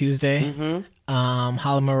Taco Tuesday.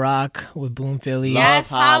 Hala Marak with Boom Philly. Yes,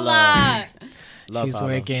 Holla. She's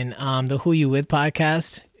working. The Who You With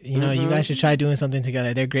podcast. You know, you guys should try doing something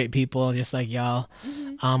together. They're great people, just like y'all.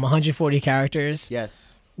 140 characters.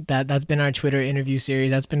 Yes. That's been our Twitter interview series.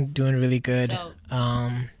 That's been doing really good.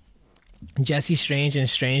 Jesse Strange and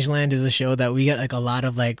Strangeland is a show that we get like a lot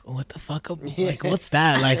of like, what the fuck? Like, what's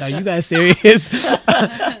that? Like, are you guys serious?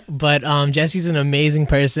 But Jesse's an amazing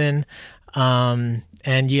person.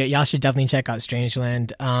 And y'all should definitely check out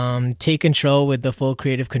Strangeland. Take Control with the Full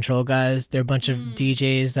Creative Control guys. They're a bunch of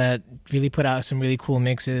DJs that really put out some really cool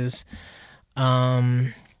mixes.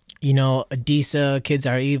 You know, Adisa, Kids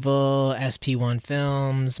Are Evil, SP1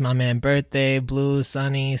 Films, My Man Birthday, Blue,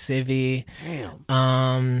 Sunny, Civi.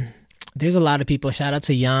 Damn. There's a lot of people. Shout out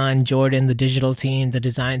to Jan, Jordan, the digital team, the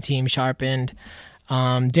design team, Sharpened.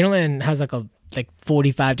 Dinnerland has like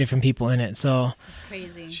 45 different people in it. So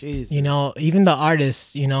Crazy. Jesus. you know, even the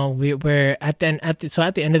artists, you know, we're at the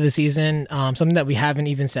end of the season, something that we haven't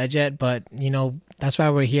even said yet, but you know, that's why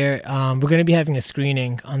we're here. We're going to be having a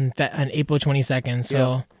screening on April 22nd.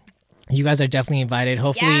 So you guys are definitely invited.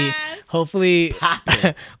 Hopefully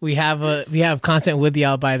we have content with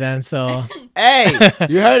y'all by then. So Hey,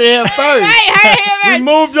 you heard it here first. Right, We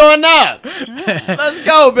moved on up. Let's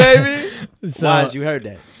go, baby. So Wise, you heard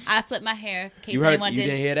that. I flipped my hair in case You heard- anyone you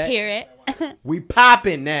didn't hear that? hear it. We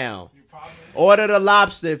popping now. Order the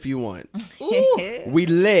lobster if you want. Ooh. We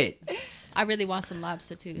lit. I really want some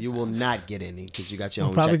lobster too. You will not get any because you got your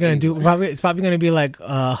own. probably check anyway. it's probably gonna be like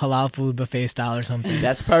halal food buffet style or something.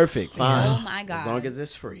 That's perfect. Fine. Oh my God. As long as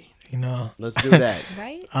it's free. You know. Let's do that.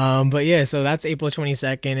 Right? But yeah, so that's April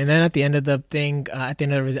 22nd, and then at the end of the thing, at the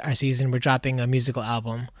end of our season, we're dropping a musical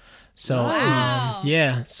album. So Wow.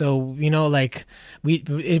 yeah, so you know, like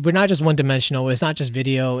we're not just one dimensional. It's not just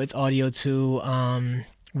video; it's audio too.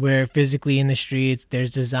 We're physically in the streets. There's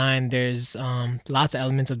design. There's lots of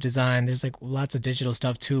elements of design. There's like lots of digital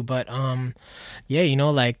stuff too. But yeah, you know,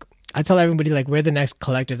 like I tell everybody, like we're the next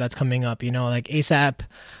collective that's coming up. You know, like ASAP.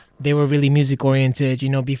 They were really music oriented. You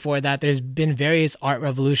know, before that, there's been various art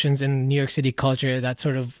revolutions in New York City culture that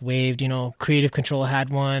sort of waved. You know, Creative Control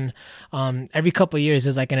had one. Every couple of years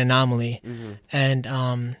is like an anomaly,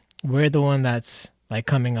 and we're the one that's like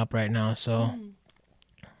coming up right now. So,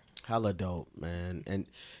 Hella dope, man. And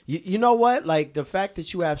you know what? Like the fact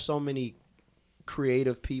that you have so many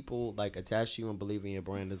creative people like attached to you and believe in your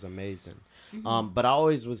brand is amazing. But I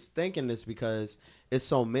always was thinking this because it's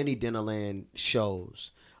so many Dinnerland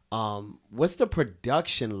shows. What's the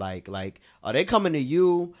production like? Like, are they coming to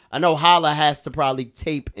you? I know Holla has to probably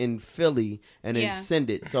tape in Philly and then send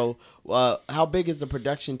it. So, how big is the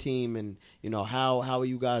production team? And you know, how are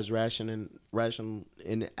you guys rationing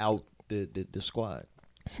out the squad?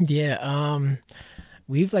 yeah,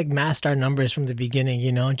 we've like masked our numbers from the beginning.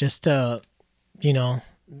 You know, just to, you know,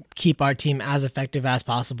 keep our team as effective as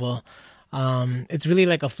possible. It's really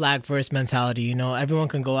like a flag first mentality. You know, everyone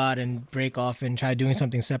can go out and break off and try doing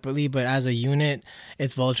something separately, but as a unit,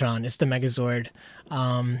 it's Voltron, it's the Megazord,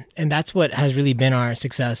 and that's what has really been our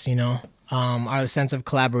success. You know, our sense of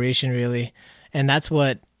collaboration, really, and that's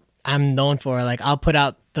what I'm known for. Like, I'll put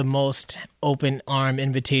out the most open arm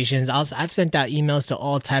invitations. I've sent out emails to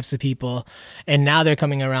all types of people, and now they're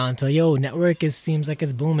coming around to, yo, network seems like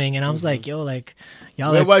it's booming, and I was like, yo, like,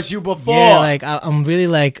 y'all, where was you before? Yeah, like I'm really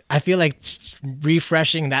like, I feel like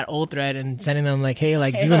refreshing that old thread and sending them like, hey,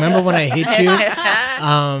 like, do you remember when I hit you?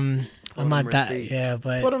 I'm not that, yeah,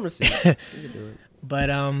 but put them receipts. You can do it. But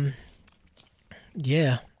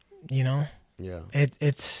yeah, you know, yeah,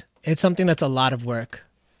 it's something that's a lot of work.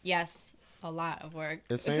 Yes, a lot of work.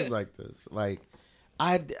 It seems like this. Like,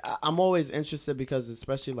 I'm always interested because,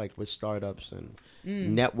 especially like with startups and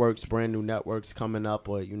networks, brand new networks coming up,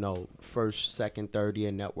 or first, second, third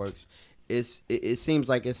year networks, it seems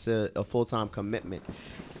like it's a full-time commitment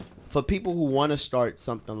for people who want to start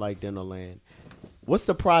something like Dinnerland. What's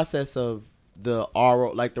the process of the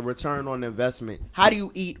RO, like the return on investment? How do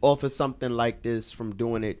you eat off of something like this from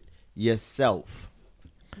doing it yourself?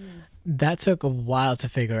 That took a while to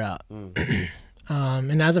figure out.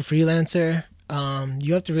 And as a freelancer,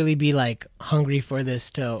 you have to really be like hungry for this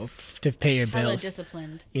to pay your bills. Hella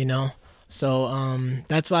disciplined. You know? So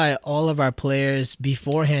that's why all of our players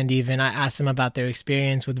beforehand, even, I asked them about their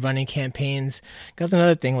experience with running campaigns. That's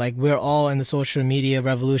another thing. Like, we're all in the social media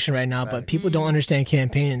revolution right now, but people don't understand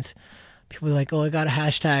campaigns. People are like, oh, I got a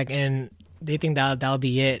hashtag, and they think that'll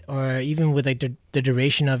be it, or even with like the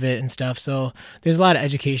duration of it and stuff. So there's a lot of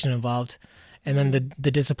education involved, and then the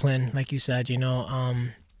discipline, like you said,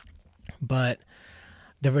 but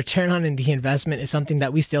the return on the investment is something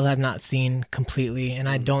that we still have not seen completely, and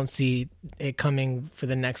I don't see it coming for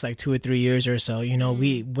the next like 2 or 3 years or so.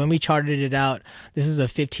 When we charted it out, this is a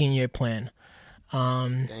 15-year plan.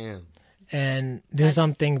 Damn. And this is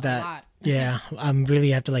something that yeah, I'm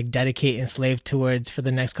really have to like dedicate and slave towards for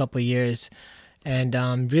the next couple of years, and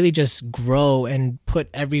really just grow and put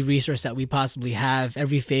every resource that we possibly have,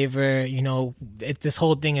 every favor. This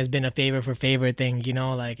whole thing has been a favor for favor thing.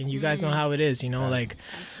 And you guys know how it is. Like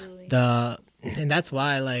Absolutely. And that's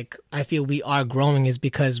why like I feel we are growing is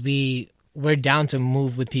because we're down to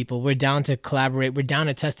move with people. We're down to collaborate. We're down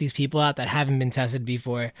to test these people out that haven't been tested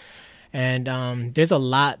before. And there's a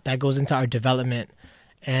lot that goes into our development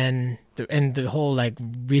and the whole like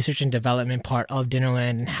research and development part of Dinnerland,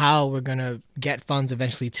 and how we're gonna get funds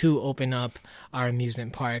eventually to open up our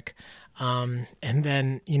amusement park. And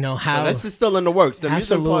then how this is still in the works. The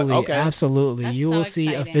absolutely, music park, okay. Absolutely, That's you so will see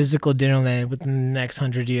a exciting. physical Dinnerland within the next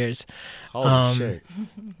 100 years. Holy shit!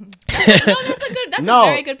 No, that's a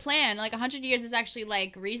very good plan. Like 100 years is actually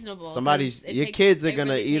like reasonable. Your kids are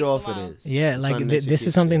gonna eat off of this. Yeah, like this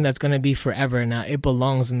is something that's gonna be forever now. It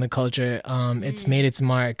belongs in the culture. It's made its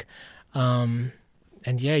mark. And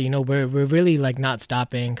yeah, we're really like not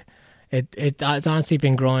stopping. It's honestly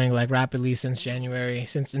been growing like rapidly since January.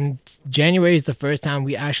 January is the first time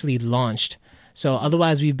we actually launched. So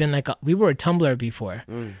otherwise we've been we were a Tumblr before.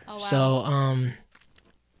 Oh, wow. So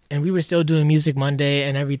and we were still doing Music Monday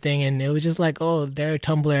and everything, and it was just like, oh, they're a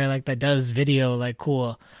Tumblr like that does video, like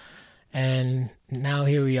cool. And now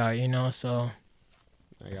here we are, so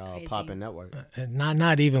Y'all popping network.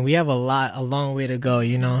 not even. We have a long way to go,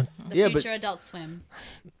 The future Adult Swim.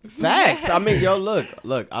 Facts. I mean, yo, look.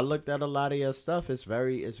 I looked at a lot of your stuff. It's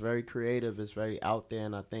very creative. It's very out there,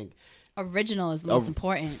 and I think Original is the most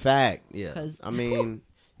important. Fact. Yeah. I mean,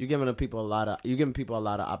 you're giving people a lot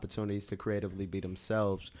of opportunities to creatively be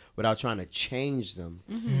themselves without trying to change them.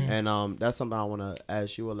 Mm-hmm. And that's something I want to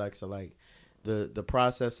ask you, Alexa. Like the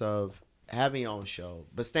process of having your own show,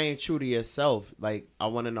 but staying true to yourself. Like, I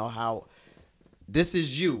want to know how this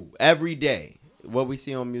is you every day, what we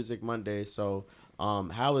see on Music Monday. So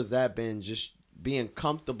how has that been, just being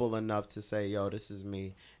comfortable enough to say, yo, this is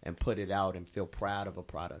me, and put it out and feel proud of a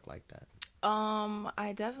product like that?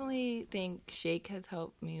 I definitely think Shake has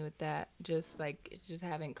helped me with that. Just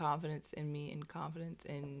having confidence in me and confidence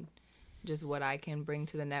in just what I can bring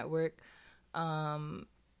to the network.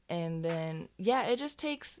 And then, yeah, it just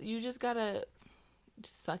takes, you just gotta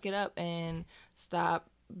suck it up and stop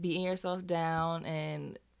beating yourself down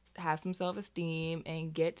and have some self-esteem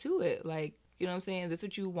and get to it. Like, you know what I'm saying? If this is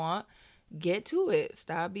what you want, get to it.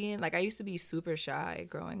 Stop being, like, I used to be super shy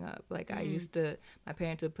growing up. Like, my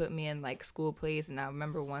parents would put me in, like, school plays, and I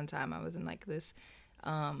remember one time I was in, like, this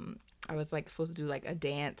I was like supposed to do like a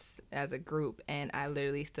dance as a group, and I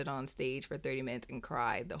literally stood on stage for 30 minutes and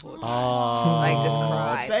cried the whole time. Like just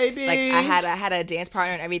cried, baby. Like I had a dance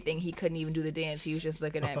partner and everything. He couldn't even do the dance. He was just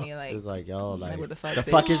looking at me like, he was like, yo, like what the fuck? The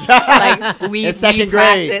fuck is like we second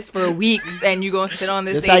grade. practiced for weeks, and you gonna sit on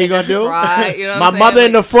this This stage how you and gonna just do? cry? You know, My what I'm mother saying?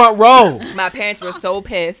 in the front row. My parents were so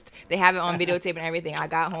pissed. They have it on videotape and everything. I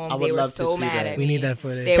got home. They were so mad at me. We need that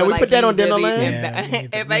footage. They Can were we put that "You on Dinnerland?"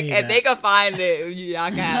 If they can find it, y'all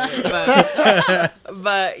can have it.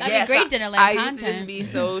 But That'd yeah, be great so Dinnerland I content. used to just be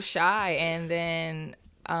so shy, and then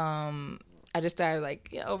I just started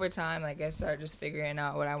like over time, like I started just figuring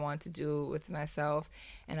out what I want to do with myself,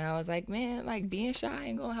 and I was like, man, like being shy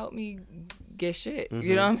ain't gonna help me get shit.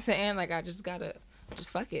 You know what I'm saying? Like I just gotta.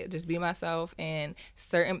 Just fuck it. Just be myself. And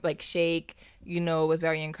certain, like Shake, was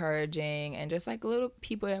very encouraging. And just like little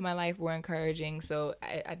people in my life were encouraging. So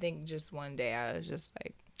I think just one day I was just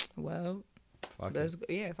like, well, fuck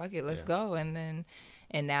it. Let's go. And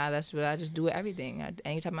now that's what I just do with everything.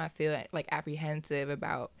 Anytime I feel like apprehensive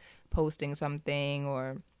about posting something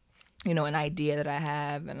or, an idea that I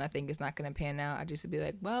have and I think it's not going to pan out, I just be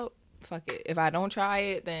like, well, fuck it. If I don't try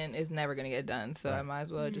it, then it's never going to get done. So I might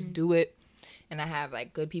as well just do it. And I have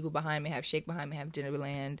like good people behind me. I have Shake behind me. I have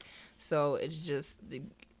Dinnerland. So it's just,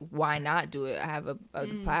 why not do it? I have a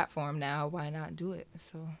platform now. Why not do it?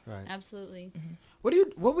 So Absolutely. What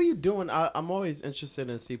were you doing? I'm always interested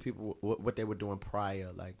in see people what they were doing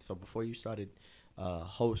prior. Like, so before you started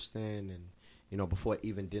hosting and before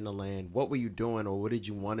even Dinnerland, what were you doing or what did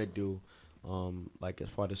you want to do? Like as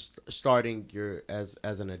far as starting your as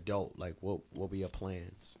an adult, like what were your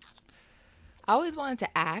plans? I always wanted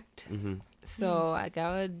to act. So like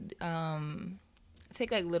I would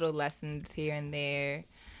take like little lessons here and there,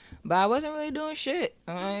 but I wasn't really doing shit.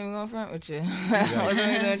 I'm not even going front with you. I wasn't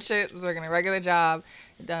really doing shit. I was working a regular job,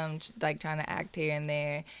 like trying to act here and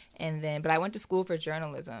there, but I went to school for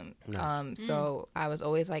journalism. Nice. So I was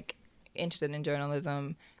always like interested in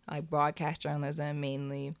journalism, like broadcast journalism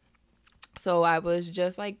mainly. So I was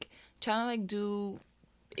just like trying to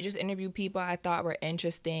just interview people I thought were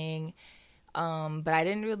interesting. But I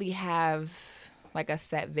didn't really have like a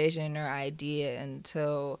set vision or idea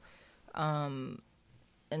until I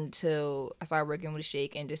started working with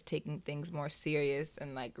Shake and just taking things more serious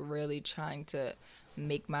and like really trying to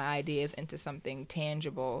make my ideas into something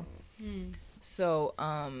tangible. So,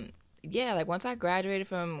 like once I graduated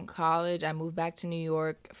from college, I moved back to New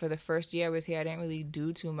York. For the first year I was here, I didn't really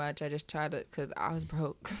do too much. I just tried to, because I was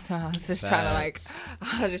broke. So I was just trying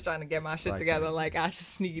to get my shit together. Like I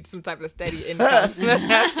just need some type of steady income.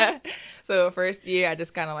 So first year I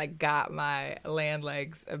just kind of like got my land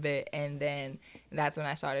legs a bit. And then that's when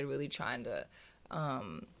I started really trying to,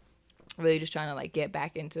 like get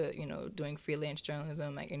back into, doing freelance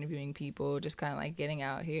journalism, like interviewing people, just kind of like getting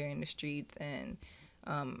out here in the streets. And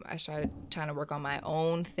I started trying to work on my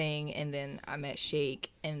own thing, and then I met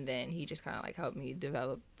Shake, and then he just kind of like helped me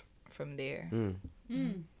develop from there.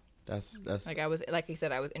 That's like I was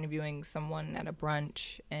interviewing someone at a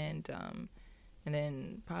brunch, and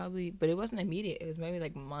then probably, but it wasn't immediate. It was maybe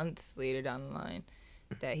like months later down the line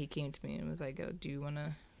that he came to me and was like, "Yo, do you want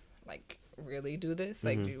to like really do this?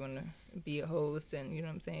 Like, do you want to be a host?" And you know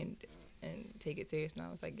what I'm saying? And take it serious. And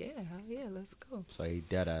I was like, yeah, hell yeah, let's go. So he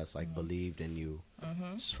deadass like believed in you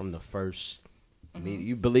just from the first meeting.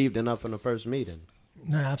 You believed enough from the first meeting.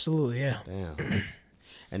 No, absolutely, yeah. Damn.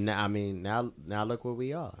 And now, now look where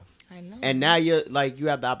we are. I know. And now you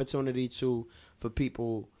have the opportunity for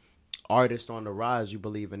people, artists on the rise. You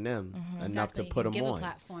believe in them enough to put them give on. A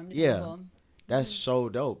platform to people. That's so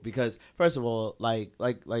dope because first of all, like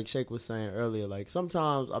Shake was saying earlier, like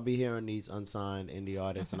sometimes I'll be hearing these unsigned indie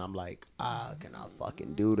artists and I'm like, can I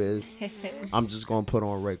fucking do this? I'm just gonna put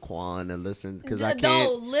on Raekwon and listen because I can't.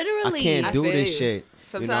 No, literally, I can't do this shit.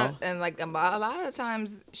 Sometimes and like a lot of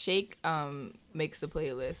times, Shake makes a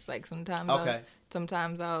playlist. Like sometimes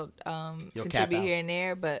I'll contribute here and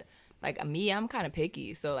there, but. Like me, I'm kind of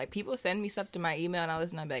picky. So like people send me stuff to my email and I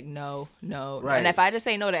listen. I'm like, no. Right. And if I just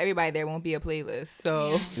say no to everybody, there won't be a playlist.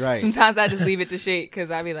 So sometimes I just leave it to Shake because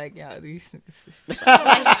I be like, yeah, these.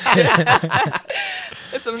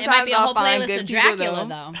 Sometimes it might be a whole find playlist good of Dracula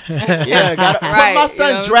though. Yeah, gotta put my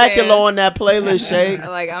son Dracula on that playlist, Shake.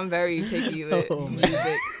 Like I'm very picky with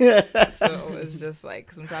music, so it's just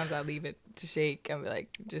like sometimes I leave it to Shake. I'm like,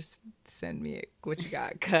 just send me what you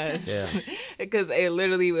got, because it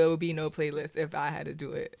would be no playlist if I had to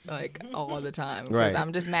do it like all the time. Because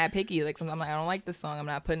I'm just mad picky. Like sometimes I'm like, I don't like this song, I'm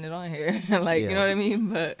not putting it on here. Like you know what I mean?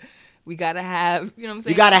 But we gotta have, you know what I'm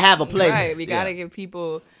saying? You gotta have a playlist. Right? We gotta give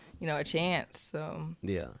people, a chance. So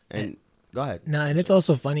yeah, and Go ahead. No, and it's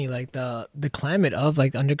also funny, like the climate of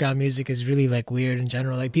like underground music is really like weird in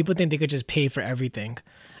general. Like people think they could just pay for everything,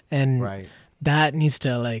 and Right. that needs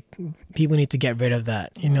to like people need to get rid of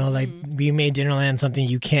that. You know, like we made Dinnerland something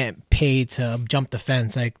you can't pay to jump the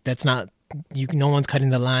fence. Like that's not no one's cutting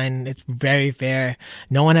the line. It's very fair.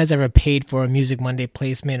 No one has ever paid for a Music Monday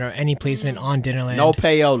placement or any placement on Dinnerland. No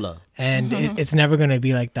payola. And it's never going to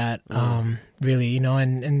be like that, really, you know,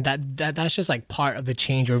 and that's just like part of the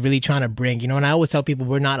change we're really trying to bring, you know. And I always tell people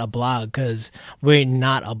we're not a blog because we're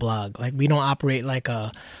not a blog. Like we don't operate like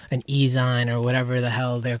an e-zine or whatever the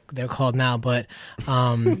hell they're called now. But,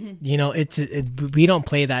 you know, we don't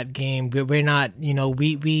play that game. We're not, you know,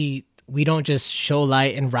 we don't just show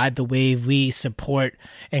light and ride the wave. We support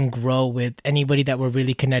and grow with anybody that we're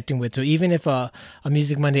really connecting with. So even if a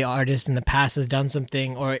Music Monday artist in the past has done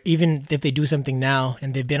something, or even if they do something now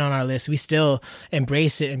and they've been on our list, we still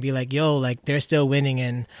embrace it and be like, yo, like they're still winning.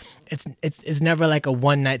 And it's never like a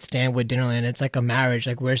one night stand with Dinnerland. It's like a marriage.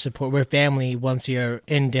 Like we're family once you're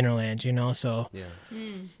in Dinnerland, you know? So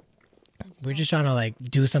we're just trying to like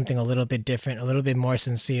do something a little bit different, a little bit more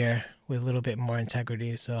sincere with a little bit more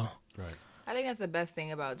integrity. So. Right. I think that's the best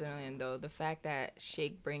thing about Dinnerland, though. The fact that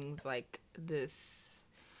Shake brings, like, this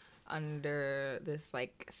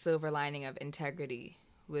like, silver lining of integrity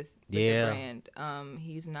with the brand.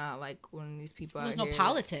 He's not, like, one of these people There's out no here.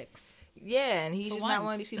 politics. Yeah, and he's just not one of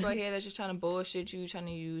once. these people out here that's just trying to bullshit you, trying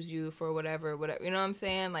to use you for whatever. You know what I'm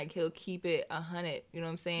saying? Like, he'll keep it 100, you know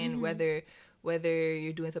what I'm saying? Whether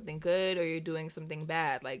you're doing something good or you're doing something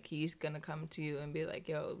bad, like he's gonna come to you and be like,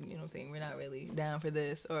 yo, you know what I'm saying, we're not really down for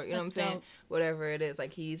this, or you know what I'm saying, dope. whatever it is.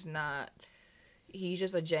 Like he's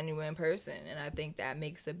just a genuine person, and I think that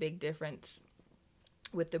makes a big difference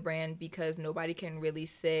with the brand, because nobody can really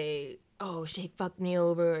say, oh, Shake fucked me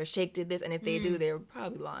over or Shake did this, and if they do, they're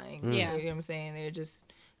probably lying. Yeah. You know what I'm saying? They're just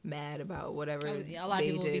mad about whatever A lot of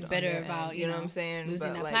people will be bitter about you know what I'm saying,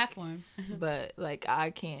 losing that platform. But like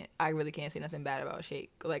I really can't say nothing bad about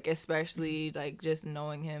Shake, like especially like just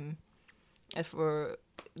knowing him, as for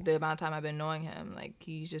the amount of time I've been knowing him, like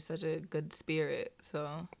he's just such a good spirit. So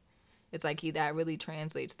it's like that really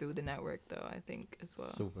translates through the network, though, I think, as well.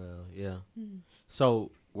 Super, yeah. So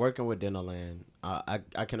working with Dinnerland, I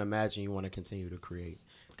can imagine you want to continue to create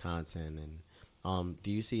content, and do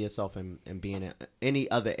you see yourself in being in any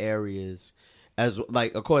other areas, as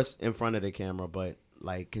like, of course, in front of the camera, but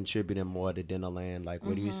like contributing more to Dinnerland? Like,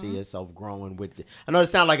 where do you see yourself growing with it? I know it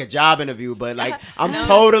sounds like a job interview, but like, I'm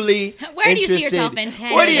totally Where do you see interested. yourself in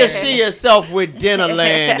 10 Where do you years? see yourself with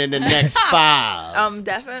Dinnerland in the next 5?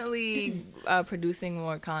 Definitely producing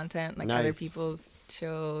more content, like other people's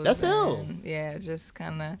shows. That's ill. Yeah, just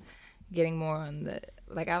kind of getting more on the,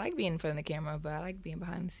 like, I like being in front of the camera, but I like being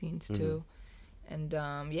behind the scenes too. And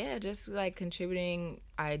yeah, just like contributing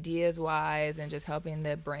ideas wise and just helping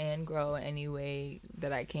the brand grow in any way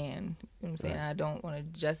that I can. You know what I'm saying? Right. I don't want to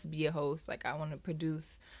just be a host. Like, I want to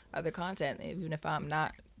produce other content, even if I'm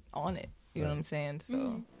not on it. You know what I'm saying?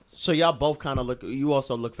 So y'all both kind of look. You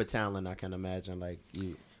also look for talent, I can imagine. Like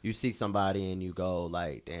you see somebody and you go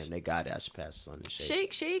like, damn, they got it. I should pass this on to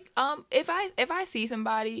Shake. Shake. If I see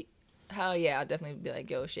somebody, hell yeah, I'll definitely be like,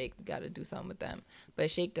 yo, Shake, we gotta do something with them.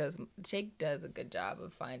 But Shake does a good job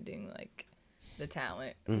of finding like the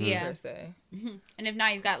talent, per se. And if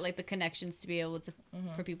not, he's got like the connections to be able to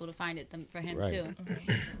for people to find it for him too.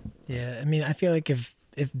 Yeah, I mean, I feel like if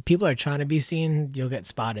people are trying to be seen, you'll get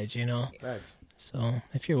spotted, you know. Right. So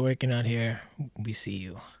if you're working out here, we see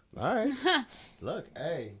you. All right. Look,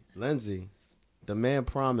 hey, Lindsey, the man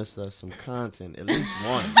promised us some content, at least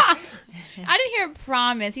one. I didn't hear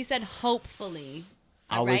promise. He said hopefully.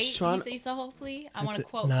 I was trying. You said hopefully. I want to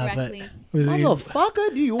quote correctly.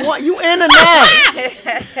 Motherfucker, do you want you in or not?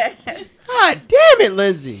 God damn it,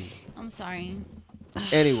 Lindsey. I'm sorry.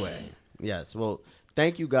 Anyway, yes. Well,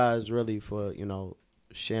 thank you guys really for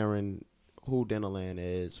sharing who Dinnerland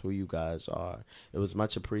is, who you guys are. It was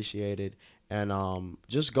much appreciated. And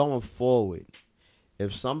just going forward,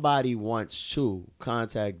 if somebody wants to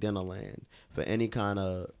contact Dinnerland for any kind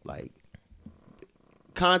of like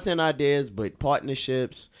content ideas, but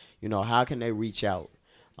partnerships, how can they reach out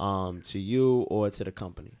to you or to the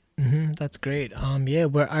company? That's great. Yeah,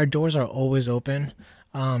 our doors are always open,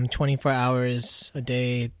 24 hours a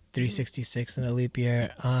day, 366 in a leap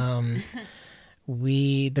year.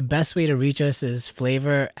 The best way to reach us is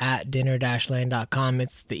flavor@dinner-land.com.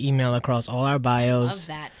 It's the email across all our bios.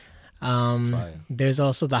 Love that. There's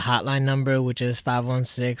also the hotline number, which is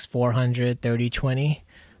 516-400-3020.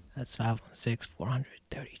 That's 516-400-3020.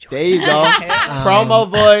 There you go. Promo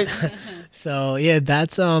voice. So yeah,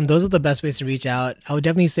 that's those are the best ways to reach out. I would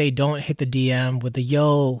definitely say don't hit the DM with the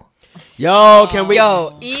yo. Yo, can we?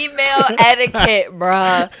 Yo, email etiquette,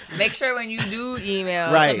 bruh. Make sure when you do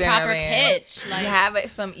email, Right. Proper pitch. You have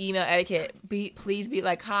some email etiquette. Please be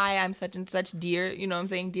like, hi, I'm such and such, dear. You know what I'm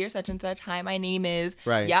saying? Dear such and such. Hi, my name is.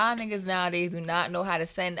 Right. Y'all niggas nowadays do not know how to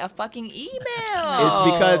send a fucking email.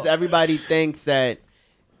 It's because everybody thinks that,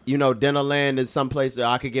 you know, Dinnerland is someplace that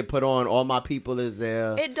I could get put on. All my people is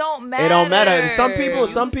there. It don't matter. It don't matter. Some people.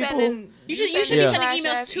 You should be sending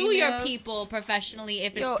emails to your people professionally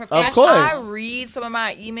if it's professional. Of course. I read some of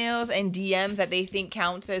my emails and DMs that they think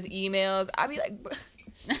counts as emails. I be like,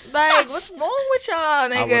 what's wrong with y'all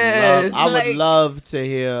niggas? I would love to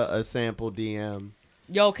hear a sample DM.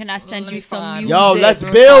 Yo, can I send you some music? Yo, let's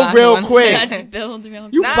build real quick. Let's build real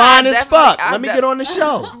quick. You fine as fuck. Let me get on the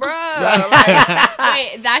show. Bruh.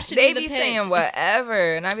 Wait, that should they be the pitch. saying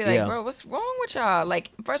whatever. And I be like, bro, what's wrong with y'all?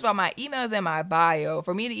 Like, first of all, my email's in my bio.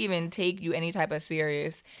 For me to even take you any type of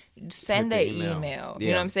serious, send an email. You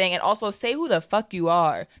know what I'm saying? And also say who the fuck you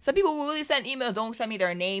are. Some people will really send emails, don't send me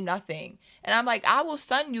their name, nothing. And I'm like, I will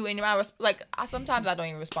send you, and sometimes I don't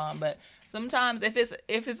even respond, but sometimes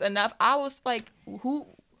if it's enough, I was like, who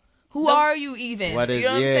are you even? What is, you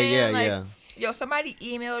know what I'm saying? Yeah. Yo, somebody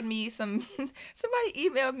emailed me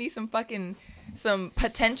some fucking some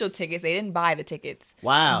potential tickets. They didn't buy the tickets.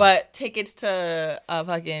 Wow. But tickets to a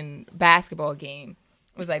fucking basketball game.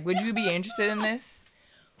 It was like, would you be interested in this?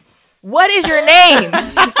 What is your name? How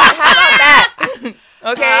about that?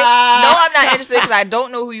 Okay? No, I'm not interested because I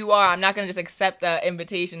don't know who you are. I'm not going to just accept the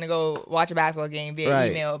invitation to go watch a basketball game via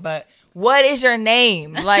email. But what is your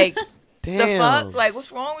name? Like, damn. The fuck? Like,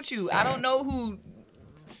 what's wrong with you? I don't know who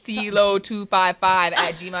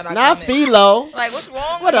Philo255@gmail.com. Not Philo. Like, what's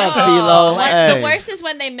wrong what with up, y'all? Philo? Hey. The worst is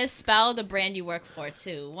when they misspell the brand you work for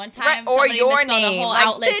too. One time, or somebody your misspelled name. the whole like,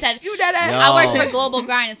 outlet. bitch, said, you that I work for Global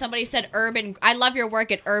Grind, and somebody said Urban. I love your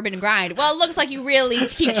work at Urban Grind. Well, it looks like you really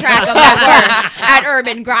keep track of that work at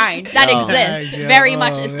Urban Grind. That exists. Very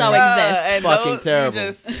much so exists. And fucking terrible.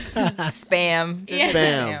 Just spam.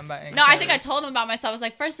 Spam. No, I think I told them about myself. I was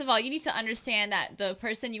like, first of all, you need to understand that the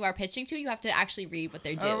person you are pitching to, you have to actually read what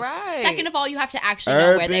they do. All right. Second of all, you have to actually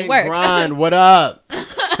know where they work. Grind, what up?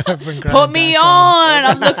 Put me on.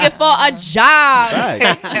 I'm looking for a job.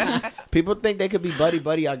 Right. People think they could be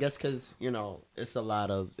buddy, I guess, because, you know, it's a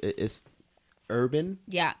lot of, it's urban.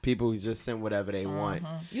 Yeah. People who just send whatever they want.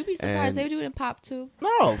 You'd be surprised they do it in pop, too.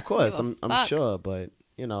 No, of course. I'm sure. But,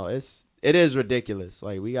 you know, it is ridiculous.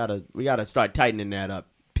 Like, we gotta start tightening that up,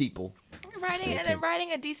 people. Writing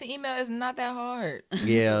a decent email is not that hard.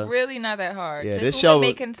 Yeah. Really not that hard. Yeah, to this whom show it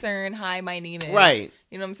may concern, hi, my name is. Right.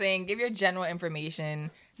 You know what I'm saying? Give your general information,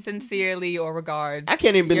 sincerely or regards. I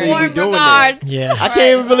can't even believe we're doing regards. this. Yeah. I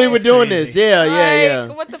can't even believe we're doing this. Yeah.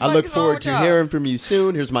 What the I fuck look is wrong forward with to y'all? hearing from you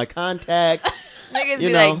soon. Here's my contact. Niggas You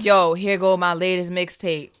be know. like, yo, here go my latest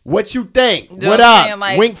mixtape. What you think? You know What what I'm up? saying?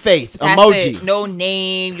 Like, Wink face. That's Emoji. it. No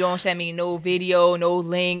name. You don't send me no video, no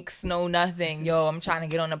links, no nothing. Yo, I'm trying to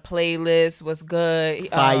get on a playlist. What's good?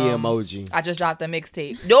 Fire emoji. I just dropped the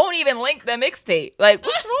mixtape. Don't even link the mixtape. Like,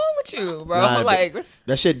 what's wrong with you, bro? Nah, like,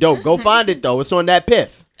 that shit dope. Go find it though. It's on that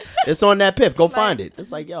piff. Go find it.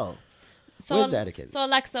 It's like, yo. Where's that kid? So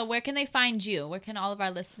Alexa, where can they find you? Where can all of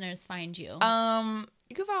our listeners find you?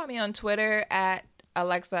 You can follow me on Twitter at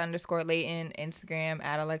Alexa_Leighton, Instagram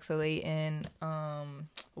at Alexa Leighton.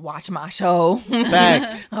 Watch my show.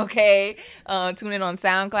 Facts. Okay. Tune in on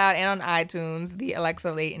SoundCloud and on iTunes, The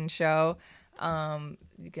Alexa Leighton Show.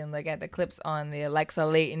 You can look at the clips on the Alexa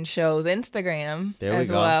Leighton Show's Instagram as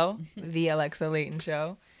well. The Alexa Leighton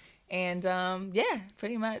Show. And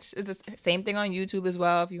pretty much it's the same thing on YouTube as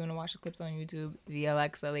well. If you want to watch the clips on YouTube, The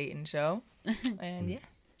Alexa Leighton Show. And yeah.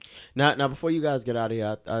 Now, before you guys get out of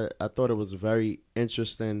here, I thought it was very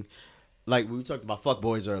interesting. Like we talked about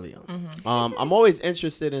fuckboys earlier. Mm-hmm. I'm always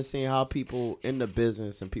interested in seeing how people in the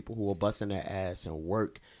business and people who are busting their ass and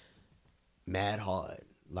work mad hard,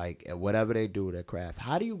 like at whatever they do, their craft.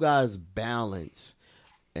 How do you guys balance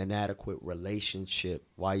an adequate relationship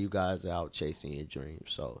while you guys are out chasing your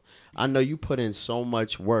dreams? So I know you put in so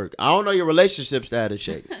much work. I don't know your relationship status,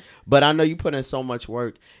 Shake, but I know you put in so much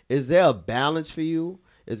work. Is there a balance for you?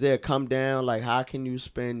 Is there a come down? Like, how can you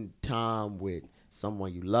spend time with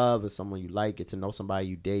someone you love or someone you like, get to know somebody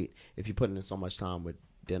you date, if you're putting in so much time with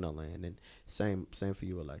Dinnerland? And same for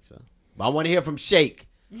you, Alexa. But I want to hear from Shake,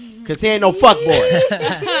 because he ain't no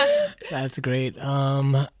fuckboy. That's great.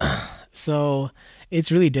 So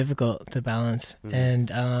it's really difficult to balance.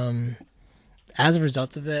 And as a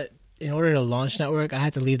result of it, in order to launch Network, I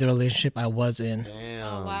had to leave the relationship I was in. Damn.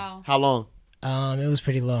 Oh, wow. How long? It was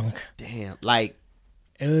pretty long. Damn. Like,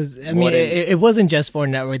 It was. I mean, it wasn't just for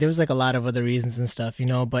network. There was like a lot of other reasons and stuff, you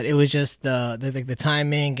know. But it was just the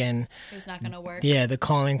timing and it was not gonna work. Yeah, the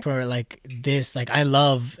calling for like this. Like I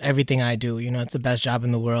love everything I do. You know, it's the best job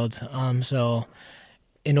in the world. So,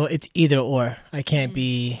 you know, it's either or. I can't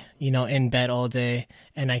be, you know, in bed all day,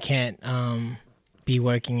 and I can't be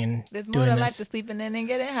working and there's more doing to this. life than sleeping in and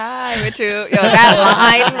getting high with you. Yo,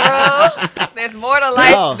 that line, bro. There's more to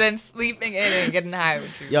life than sleeping in and getting high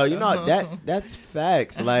with you. Yo, you know that's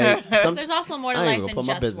facts. Like there's also more to life than put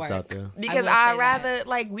my just business work. out there. Because I'd rather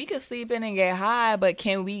like we could sleep in and get high, but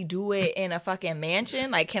can we do it in a fucking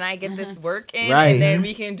mansion? Like, can I get this work in and then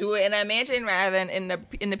we can do it in a mansion rather than in the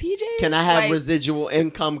PJs? Can I have residual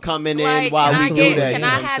income coming in while we do that? Can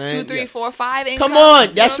I have 2, 3, 4, 5 income? Come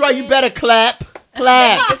on, that's right. You better clap.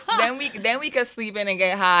 Then we could sleep in and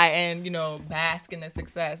get high and, you know, bask in the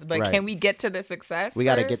success. But can we get to the success? We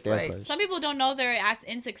got to get there first. Some people don't know they're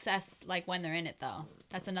in success like when they're in it though.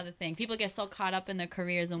 That's another thing. People get so caught up in their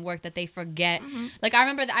careers and work that they forget. Like I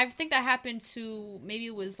remember I think that happened to, maybe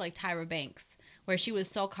it was like Tyra Banks, where she was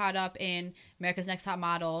so caught up in America's Next Top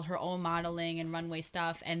Model, her own modeling and runway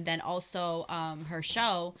stuff, and then also her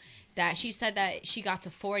show, that she said that she got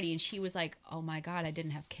to 40 and she was like, oh my God, I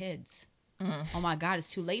didn't have kids. Oh my God, it's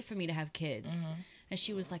too late for me to have kids. And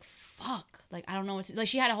she was like, fuck. Like, I don't know what to... Like,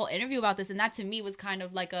 she had a whole interview about this, and that to me was kind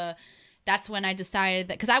of like that's when I decided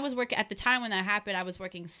that... Because I was working... At the time when that happened, I was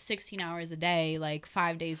working 16 hours a day, like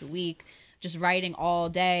 5 days a week, just writing all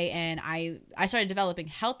day, and I started developing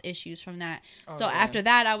health issues from that. After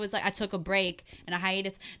that, I was like, I took a break and a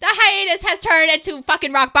hiatus. The hiatus has turned into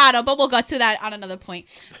fucking rock bottom, but we'll go to that on another point.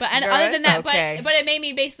 But other than that, but it made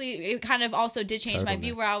me basically, it kind of also did change my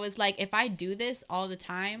view, where I was like, if I do this all the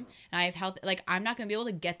time and I have health, like I'm not gonna be able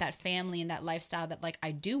to get that family and that lifestyle that like I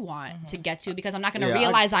do want to get to, because I'm not gonna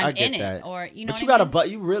realize I'm in it, or you know. But you gotta, but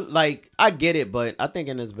you really like, I get it, but I think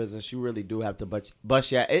in this business you really do have to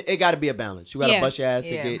bust your. It got to be a balance. You gotta bust your ass to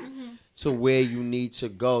get to where you need to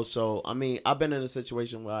go. So I mean, I've been in a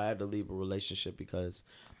situation where I had to leave a relationship because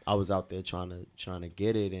I was out there trying to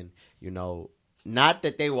get it, and you know, not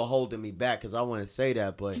that they were holding me back, because I wouldn't say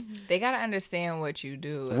that, but they gotta understand what you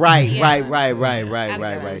do. Right.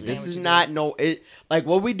 This is not like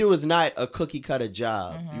what we do is not a cookie cutter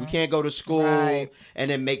job. You can't go to school and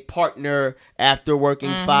then make partner after working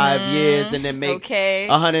 5 years and then make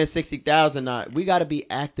 $160,000. We got to be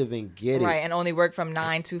active and get it. Right, and only work from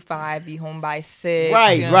 9 to 5, be home by 6.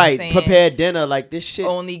 Right, you know right. Prepare dinner, like this shit.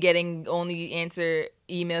 Only answer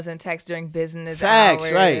emails and texts during business Facts,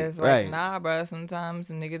 hours. Right. Nah, bro. Sometimes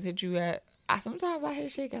the niggas hit you at. Sometimes I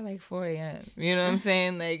hit Shake at like 4 a.m. You know what I'm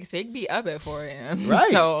saying? Like Shake be up at 4 a.m.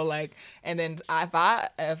 Right. So like, and then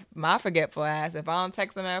if my forgetful ass, if I don't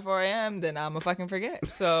text them at 4 a.m., then I'ma fucking forget.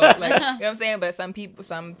 So like, you know what I'm saying? But some people,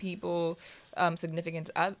 significant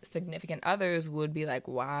others would be like,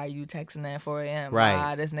 why are you texting at 4 a.m.? Right.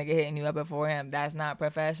 Why this nigga hitting you up at 4 a.m.? That's not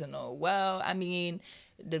professional. Well, I mean,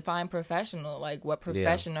 define professional. Like, what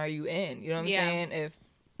profession are you in? You know what I'm saying? If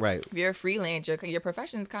you're a freelancer, your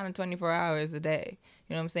profession is kind of 24 hours a day.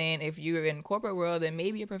 You know what I'm saying? If you're in corporate world, then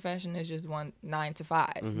maybe your profession is just 9 to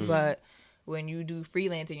 5. But when you do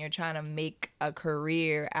freelancing, you're trying to make a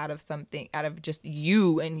career out of something, out of just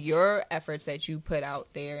you and your efforts that you put out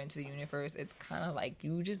there into the universe. It's kind of like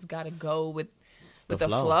you just got to go with the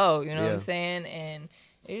flow. You know what I'm saying? And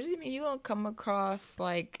you're going to come across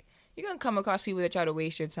people that try to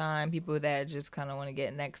waste your time, people that just kind of want to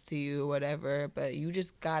get next to you or whatever. But you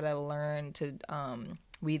just got to learn to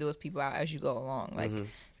weed those people out as you go along. Like,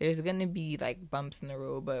 there's going to be, like, bumps in the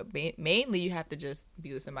road, but mainly you have to just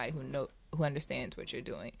be with somebody who understands what you're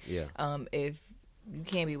doing. Yeah. If you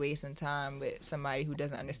can't be wasting time with somebody who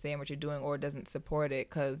doesn't understand what you're doing or doesn't support it,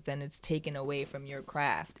 because then it's taken away from your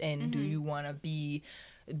craft. And do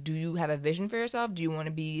you have a vision for yourself? Do you want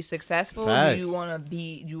to be successful? Facts. Do you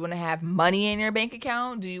want to have money in your bank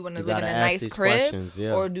account? Do you want to live in a nice crib?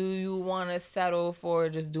 Or do you want to settle for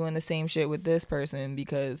just doing the same shit with this person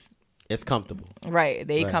because it's comfortable? Right.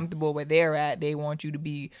 They comfortable where they're at. They want you to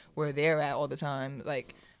be where they're at all the time.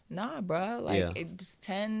 Like, nah, bro. Like, it's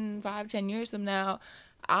 10 years from now,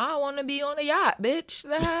 I want to be on a yacht, bitch.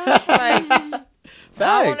 Like,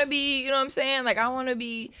 I want to be, you know what I'm saying? Like, I want to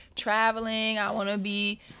be traveling. I want to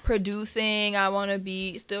be producing. I want to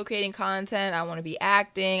be still creating content. I want to be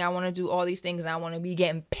acting. I want to do all these things, and I want to be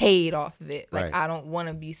getting paid off of it. Like, I don't want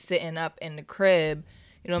to be sitting up in the crib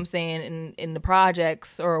you know what I'm saying, in the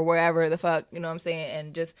projects or wherever the fuck, you know what I'm saying,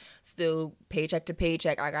 and just still paycheck to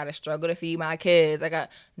paycheck. I gotta struggle to feed my kids.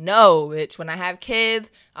 No, bitch. When I have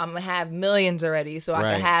kids, I'm gonna have millions already, so I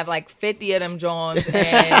can have like 50 of them Johns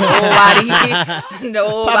and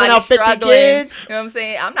nobody struggling. You know what I'm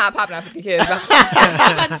saying? I'm not popping out 50 kids.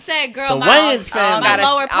 I'm about to say, girl, so my I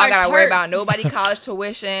lower parts gotta worry hurts. about nobody college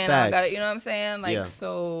tuition. I Facts. gotta, you know what I'm saying? Like,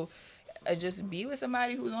 so just be with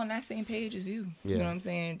somebody who's on that same page as you. You know what I'm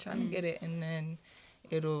saying? Trying to get it, and then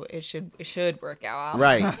it should work out.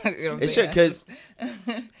 Right. You know what I'm it saying? should, because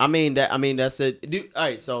that's it. All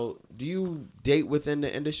right. So do you date within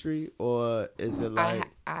the industry, or is it like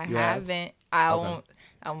I haven't. I won't.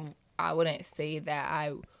 I wouldn't say that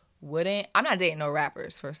I wouldn't. I'm not dating no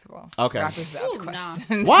rappers, first of all. Okay. Rappers is out the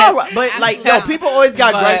question. Why? But like, yo, people always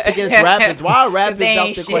got gripes against rappers. Why are rappers they out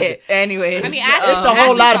ain't the shit. question? Anyways, I mean, it's a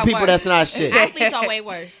whole lot of people worse. that's not shit. Athletes are way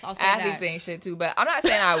worse. I'll say athletes that. ain't shit too. But I'm not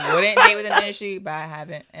saying I wouldn't date within the industry, but I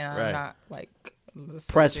haven't, and I'm not like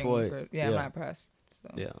pressed for it. I'm not pressed.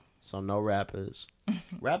 So. Yeah. So no rappers.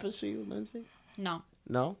 Rappers for you, Lindsay? No.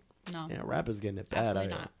 No. No. Yeah, rappers getting it bad.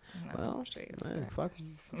 Absolutely not. Well, man, fuck.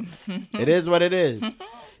 It is what it is.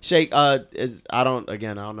 Shake, I don't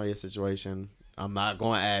know your situation. I'm not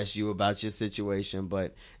going to ask you about your situation,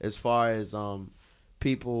 but as far as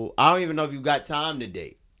people, I don't even know if you got time to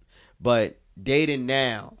date, but dating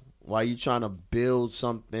now while you trying to build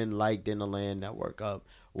something like Dinnerland Network up,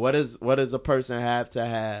 what does a person have to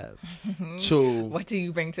have to? What do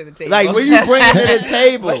you bring to the table? Like, what you bringing to the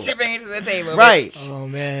table? What you bringing to the table? Right. Oh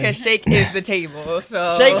man. Because Shake is the table.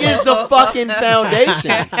 So Shake is the fucking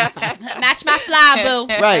foundation. Match my fly,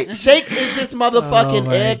 boo. Right. Shake is this motherfucking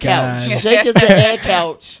air couch. God. Shake is the air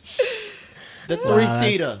couch. The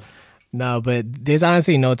 3-seater. No, but there's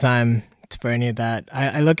honestly no time for any of that.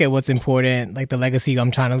 I look at what's important, like the legacy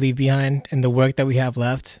I'm trying to leave behind and the work that we have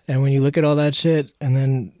left. And when you look at all that shit and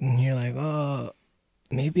then you're like, oh,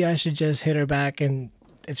 maybe I should just hit her back, and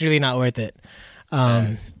it's really not worth it.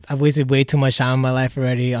 I've wasted way too much time in my life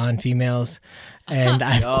already on females. And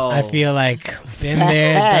I feel like been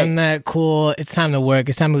there, done that, cool. It's time to work.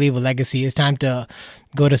 It's time to leave a legacy. It's time to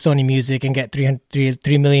go to Sony Music and get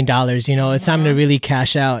 $3 million. You know, it's time to really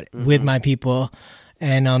cash out with my people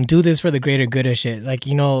and do this for the greater good of shit. Like,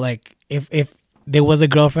 you know, like if there was a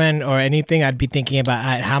girlfriend or anything, I'd be thinking about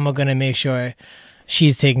how am I going to make sure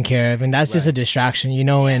she's taken care of. And that's just a distraction, you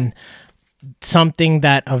know, and something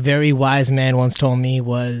that a very wise man once told me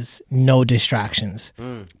was no distractions.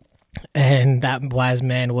 And that wise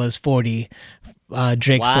man was 40,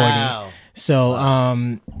 Drake's 40. So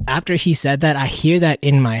after he said that, I hear that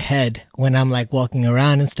in my head when I'm like walking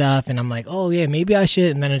around and stuff, and I'm like, oh yeah, maybe I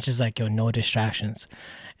should. And then it's just like, yo, no distractions.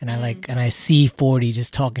 And I see 40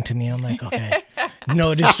 just talking to me. I'm like, okay,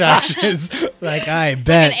 no distractions. Like, I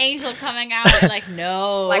bet. Like an angel coming out and like,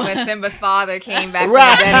 no. Like when Simba's father came back from the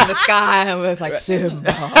dead in the sky and was like, Simba.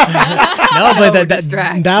 No, but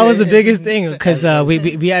that was the biggest thing, because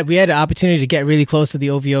we had the opportunity to get really close to the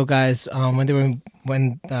OVO guys during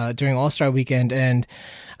All-Star Weekend, and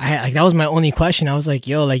that was my only question. I was like,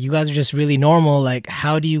 yo, like, you guys are just really normal. Like,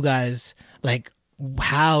 how do you guys, like,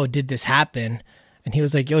 how did this happen? And he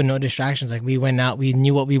was like, yo, no distractions. Like, we went out, we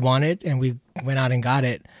knew what we wanted, and we went out and got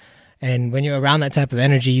it. And when you're around that type of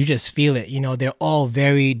energy, you just feel it. You know, they're all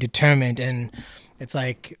very determined, and it's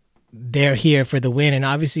like they're here for the win. And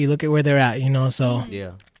obviously, look at where they're at, you know, so.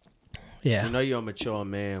 Yeah. Yeah. You know you're a mature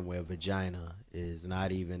man where vagina is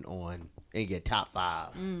not even on in your top 5.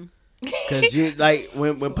 Because you, like,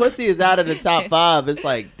 when pussy is out of the top 5, it's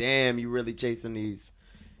like, damn, you really chasing these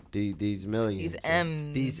millions.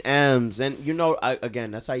 These M's. And, you know,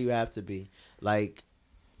 again, that's how you have to be. Like,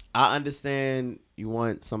 I understand you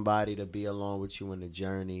want somebody to be along with you in the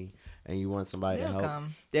journey, and you want somebody to help.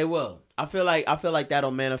 Come. They will. I feel like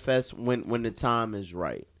that'll manifest when the time is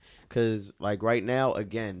right. Because, like, right now,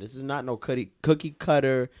 again, this is not no cookie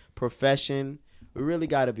cutter profession. We really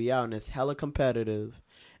got to be out, and it's hella competitive.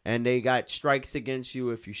 And they got strikes against you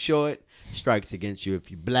if you short, strikes against you if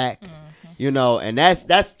you black, you know, and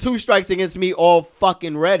that's 2 strikes against me all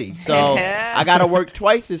fucking ready. So I got to work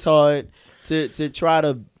twice as hard to try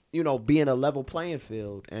to, you know, be in a level playing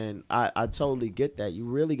field. And I totally get that. You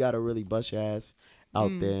really got to really bust your ass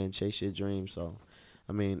out there and chase your dreams. So,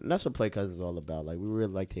 I mean, that's what Play Cuz is all about. Like, we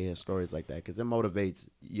really like to hear stories like that because it motivates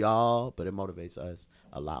y'all, but it motivates us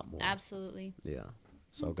a lot more. Absolutely. Yeah.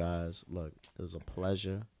 So, guys, look, it was a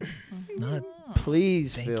pleasure. Not-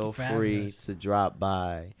 Please Thank feel you for having free us. to drop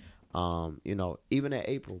by. You know, even in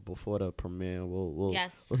April before the premiere, we'll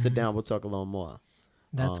sit down. We'll talk a little more.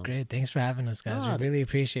 That's great. Thanks for having us, guys. We really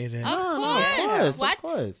appreciate it. Of course. Of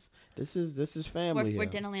course. This is family. We're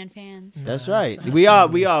Dinnerland fans. That's right. We are.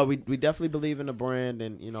 We definitely believe in the brand,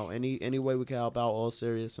 and any way we can help out, all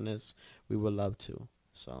seriousness, we would love to.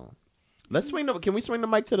 So. Let's swing can we swing the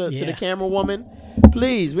mic to the camera woman?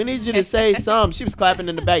 Please, we need you to say something. She was clapping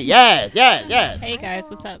in the back. Yes. Hey guys,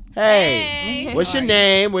 what's up? Hey. What's your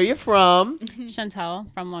name? Where you from? Chantel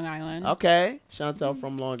from Long Island. Okay. Chantel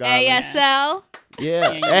from Long Island. ASL.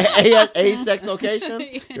 Yeah. A sex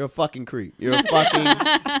location? You're a fucking creep. You're a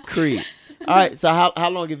fucking creep. All right. So how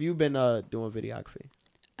long have you been doing videography?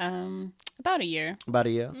 About a year. About a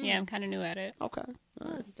year? Yeah, I'm kind of new at it. Okay.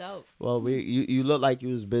 Right. That's dope. Well, you look like you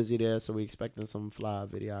was busy there, so we expecting some fly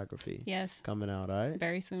videography. Yes. Coming out, all right?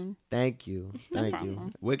 Very soon. Thank you. No Thank problem.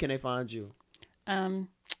 you. Where can they find you? You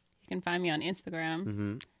can find me on Instagram.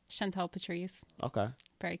 Mm-hmm. Chantel Patrice. Okay.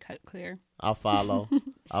 Very cut clear. I'll follow.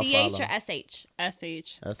 CH or SH?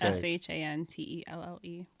 SH. SHANTELLE.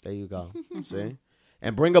 There you go. See?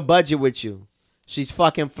 And bring a budget with you. She's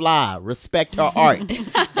fucking fly. Respect her art.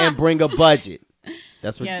 And bring a budget.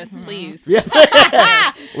 That's what. Yes, please. Yeah.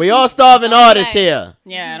 We all starving artists here.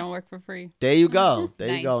 Yeah, I don't work for free. There you go. There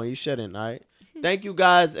Nice. you go. And you shouldn't, all right? Thank you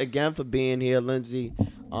guys again for being here, Lindsey.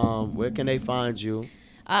 Where can they find you?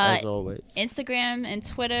 As always. Instagram and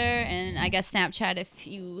Twitter and I guess Snapchat if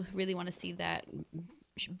you really want to see that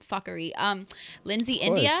fuckery. Lindsey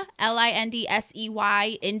India,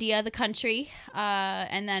 LINDSEY, India the country.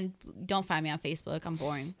 And then don't find me on Facebook. I'm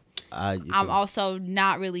boring. I'm also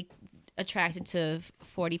not really attracted to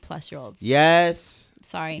 40-plus-year-olds. Yes.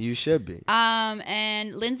 Sorry. You should be.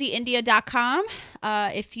 And lindseyindia.com.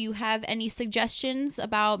 If you have any suggestions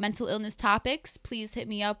about mental illness topics, please hit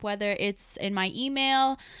me up, whether it's in my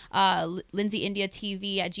email,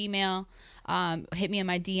 lindseyindiatv@gmail. Hit me in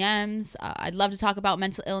my DMs. I'd love to talk about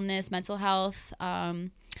mental illness, mental health.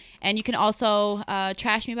 And you can also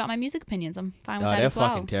trash me about my music opinions. I'm fine with that as well.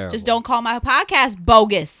 Fucking terrible. Just don't call my podcast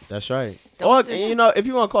bogus. That's right. Or, if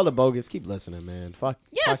you want to call it bogus, keep listening, man. Fuck.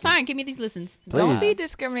 Yeah, it's fine. Give me these listens. Please. Don't be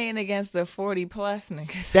discriminating against the 40-plus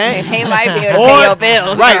niggas. Dang. They might be able to pay your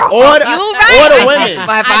bills. Right. Girl. Or the right. women.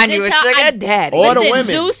 Might find you a sugar daddy. Or the Listen,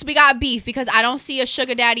 women. Zeus, we got beef because I don't see a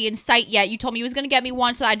sugar daddy in sight yet. You told me you was going to get me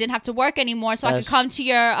one so I didn't have to work anymore so I could come to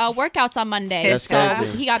your workouts on Monday. That's so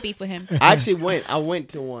crazy. he got beef with him. I went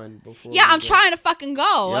to one before. Yeah, I'm trying to fucking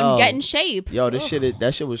go and get in shape. Yo,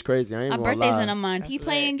 that shit was crazy. I ain't My gonna birthday's lie. in a month. He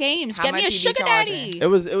playing games. How Get me much a he be sugar charging? daddy.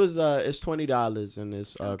 It's $20 and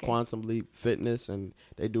it's Quantum Leap Fitness and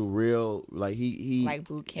they do real he Like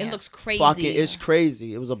boot camp. It looks crazy. fucking it's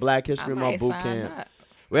crazy. It was a Black History Month boot sign camp. up.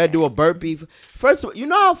 We had to do a burpee. First of all, you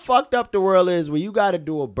know how fucked up the world is where you got to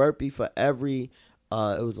do a burpee for every.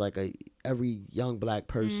 It was like every young black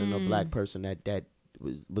person or black person that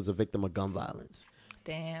was a victim of gun violence.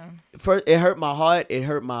 Damn. First, it hurt my heart. It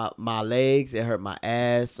hurt my legs. It hurt my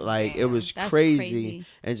ass. Like it was That's crazy.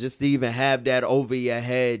 And just to even have that over your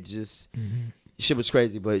head, just shit was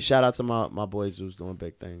crazy. But shout out to my boys who's doing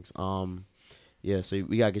big things. Yeah, so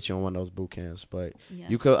we gotta get you on one of those boot camps. But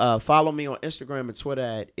you could follow me on Instagram and Twitter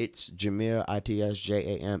at it's Jameer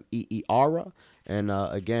ITSJAMEER. And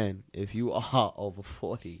again, if you are over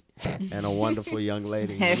 40 and a wonderful young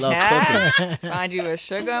lady, you love cooking. Find you a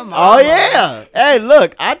sugar mama. Oh yeah. Hey,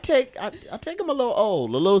 look, I take them a little old.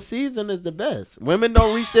 A little seasoned is the best. Women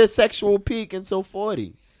don't reach their sexual peak until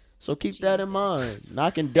 40. So keep that in mind.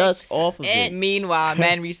 Knocking dust off of it. Meanwhile,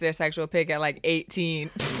 men reach their sexual peak at like 18.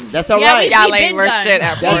 That's all right. Y'all ain't worth shit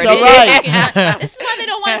at 40. That's all right. This is why they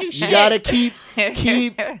don't want to do shit. You gotta keep.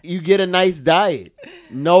 You get a nice diet.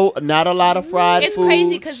 No, not a lot of fried It's foods.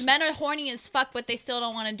 crazy because men are horny as fuck, but they still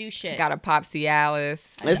don't want to do shit. Gotta pop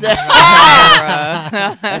Cialis.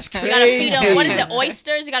 That's crazy. You gotta feed them. What is it?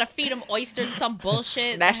 Oysters? You gotta feed them oysters or some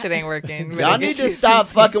bullshit. That shit ain't working. Y'all need to stop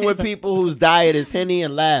fucking with people whose diet is Henny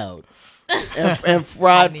and loud and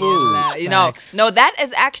fried food. You know, no, that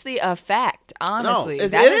is actually a fact. Honestly, no,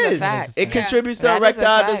 that is a fact. It contributes to That is a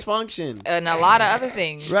erectile fact. dysfunction And a lot of other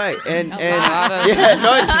things. Right, and lot of- yeah,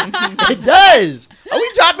 no, it does. Are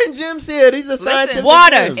we dropping gems here? These are scientific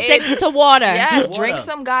Water. gems. Stick to water. Yes, Water. drink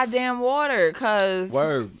some goddamn water, cause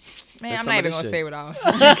Word. man, That's I'm some not of even this gonna shit. say what I was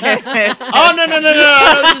just thinking. Oh no! I know what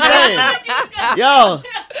you're saying. Yo,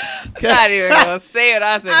 I'm not even gonna say what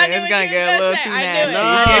I was thinking. It's gonna get a little too nasty.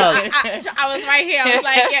 I was right here. I was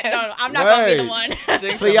like, yeah, no, I'm not gonna be the Word. one.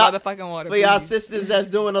 Drink For some y'all- motherfucking water. for y'all please. sisters that's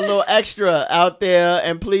doing a little extra out there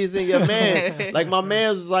and pleasing your man. Like my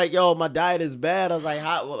man was like, "Yo, my diet is bad." I was like,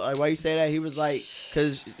 "How? Like, why you say that?" He was like,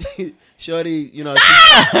 "Cause shorty, you know."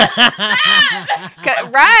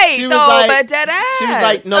 Right, She was though, like- but dead ass. She was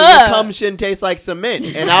like, "No, your cum shouldn't taste like cement,"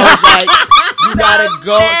 and I was like, "You gotta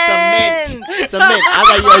go cement." I was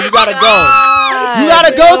like, "Yo, you gotta go." God. You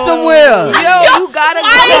gotta go somewhere. Yo, you gotta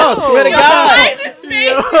go. Yo, swear to God. Why is his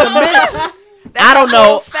face? I don't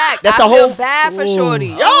know. Fact. That's I a whole feel bad for Shorty.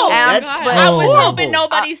 Yo, And that's I was horrible. hoping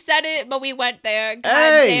nobody said it, but we went there. God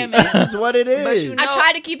Hey, damn it. this is what it is. you I know,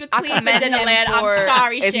 tried to keep it I clean for commend him Dinnerland. for- I'm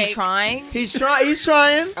sorry, Is he Shake. trying? He's trying. He's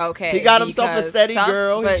trying. Okay. He got himself a because steady some-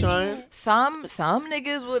 girl. but He's trying. Some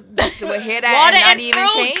niggas would hear that Water and not and even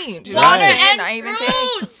fruits. change. You know Water what I'm saying? and Not even change.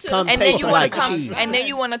 fruits. Come And taste then you it want like to come, cheese. and then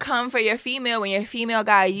you want to come for your female when your female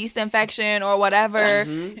got a yeast infection or whatever.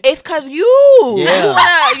 It's cause you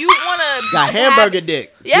Yeah. you wanna Got hamburger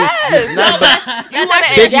dick. Yes. Not but- You want to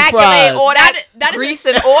Biggie ejaculate fries. all that, That is grease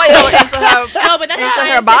and oil into her. No, but that's a into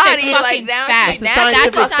scientific her body, fucking like now fact. she's That's a That's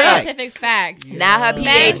scientific a fact. scientific fact. Now her Men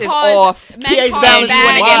pH is cause- off. men pH cause balance And you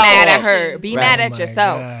want to Wow. get mad at bad her. Be Right. mad Oh at my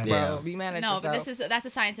yourself, God. bro. Yeah. Be mad at No, yourself. but that's a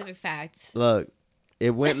scientific fact. Look, it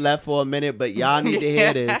went left for a minute, but y'all need to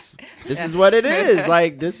hear this. This is what it is.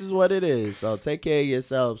 Like, this is what it is. So take care of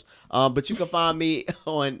yourselves. But you can find me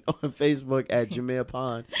on Facebook at Jameer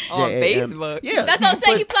Pond. On J-A-M. Facebook? Yeah. That's what I'm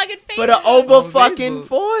saying. You For- plug in Facebook. For the over On fucking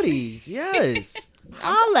Facebook. 40s. Yes.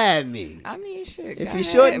 Holla at me. I mean, shit. If go you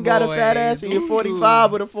short and ahead, got a boy. fat ass and you're Do 45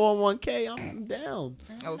 you. with a 401k, I'm down.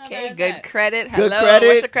 Okay, Not bad, good bad. credit. Good Hello. credit.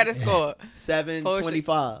 What's your credit score?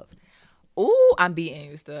 725. Ooh, I'm beating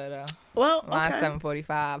you still though. Well, Mine's okay.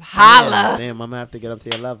 745. Holla. Damn, I'm gonna have to get up to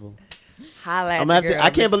your level. Holla at I'm your gonna have girl. to, I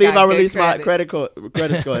can't Bitch believe got I good released my credit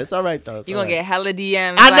score. It's all right though. It's You all gonna right. get hella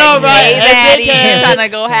DMs. I know, like, right? Hey, And daddy, big ass. trying to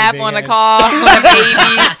go half Big on a ass. car, on a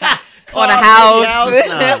baby, on a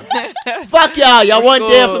house. Nah. Fuck y'all. Y'all weren't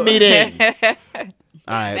there for me then.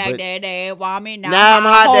 All right, Back but there, they want me. now I'm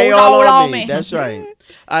hot. They hold all on me. That's right.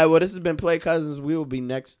 All right. Well, this has been Play Cousins. We will be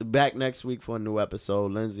back next week for a new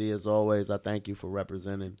episode. Lindsay, as always, I thank you for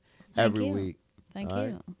representing every you. week. Thank All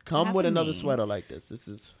you. Come for with having another me. sweater like this. This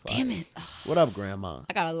is fire. Damn it. What up, Grandma?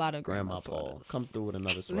 I got a lot of Grandma grandma Paul. sweaters. Come through with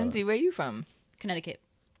another sweater. Lindsay, where you from? Connecticut.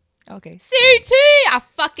 Okay. CT. I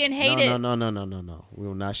fucking hate it. No. We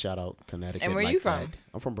will not shout out Connecticut. And where like you from? that.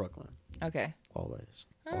 I'm from Brooklyn. Okay. Always.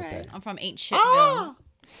 All All right. day. I'm from Ain't Shitville.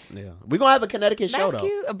 Yeah. We're going to have a Connecticut show, That's though.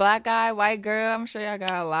 cute. A black guy, white girl. I'm sure y'all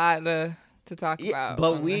got a lot to talk Yeah, about.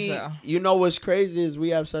 but on the show. you know what's crazy is we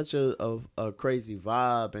have such a crazy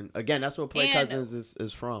vibe. And again, that's what Play And- Cousins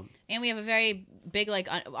is from. And we have a very big, like,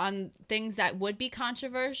 on things that would be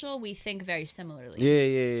controversial, we think very similarly.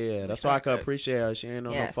 Yeah. That's why I can That's good. appreciate her. She ain't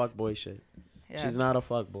on Yes. no fuckboy shit. Yes. She's not a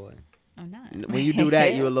fuckboy. I'm not. When you do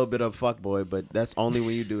that, you're a little bit of a fuckboy, but that's only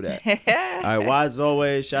when you do that. All right, Wise, as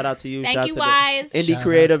always, shout out to you. Thank shout you, out Wise. to the Shout Indie out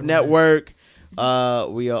Creative to Wise. Network.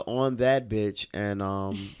 We are on that bitch, and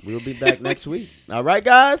we'll be back next week. All right,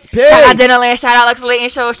 guys. Peace. Shout out Dinnerland. Shout out Alexa Leighton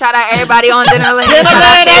Show. Shout out everybody on Dinnerland. Shout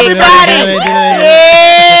out Dinnerland, to everybody.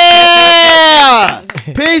 Yeah.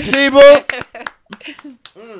 Peace, people.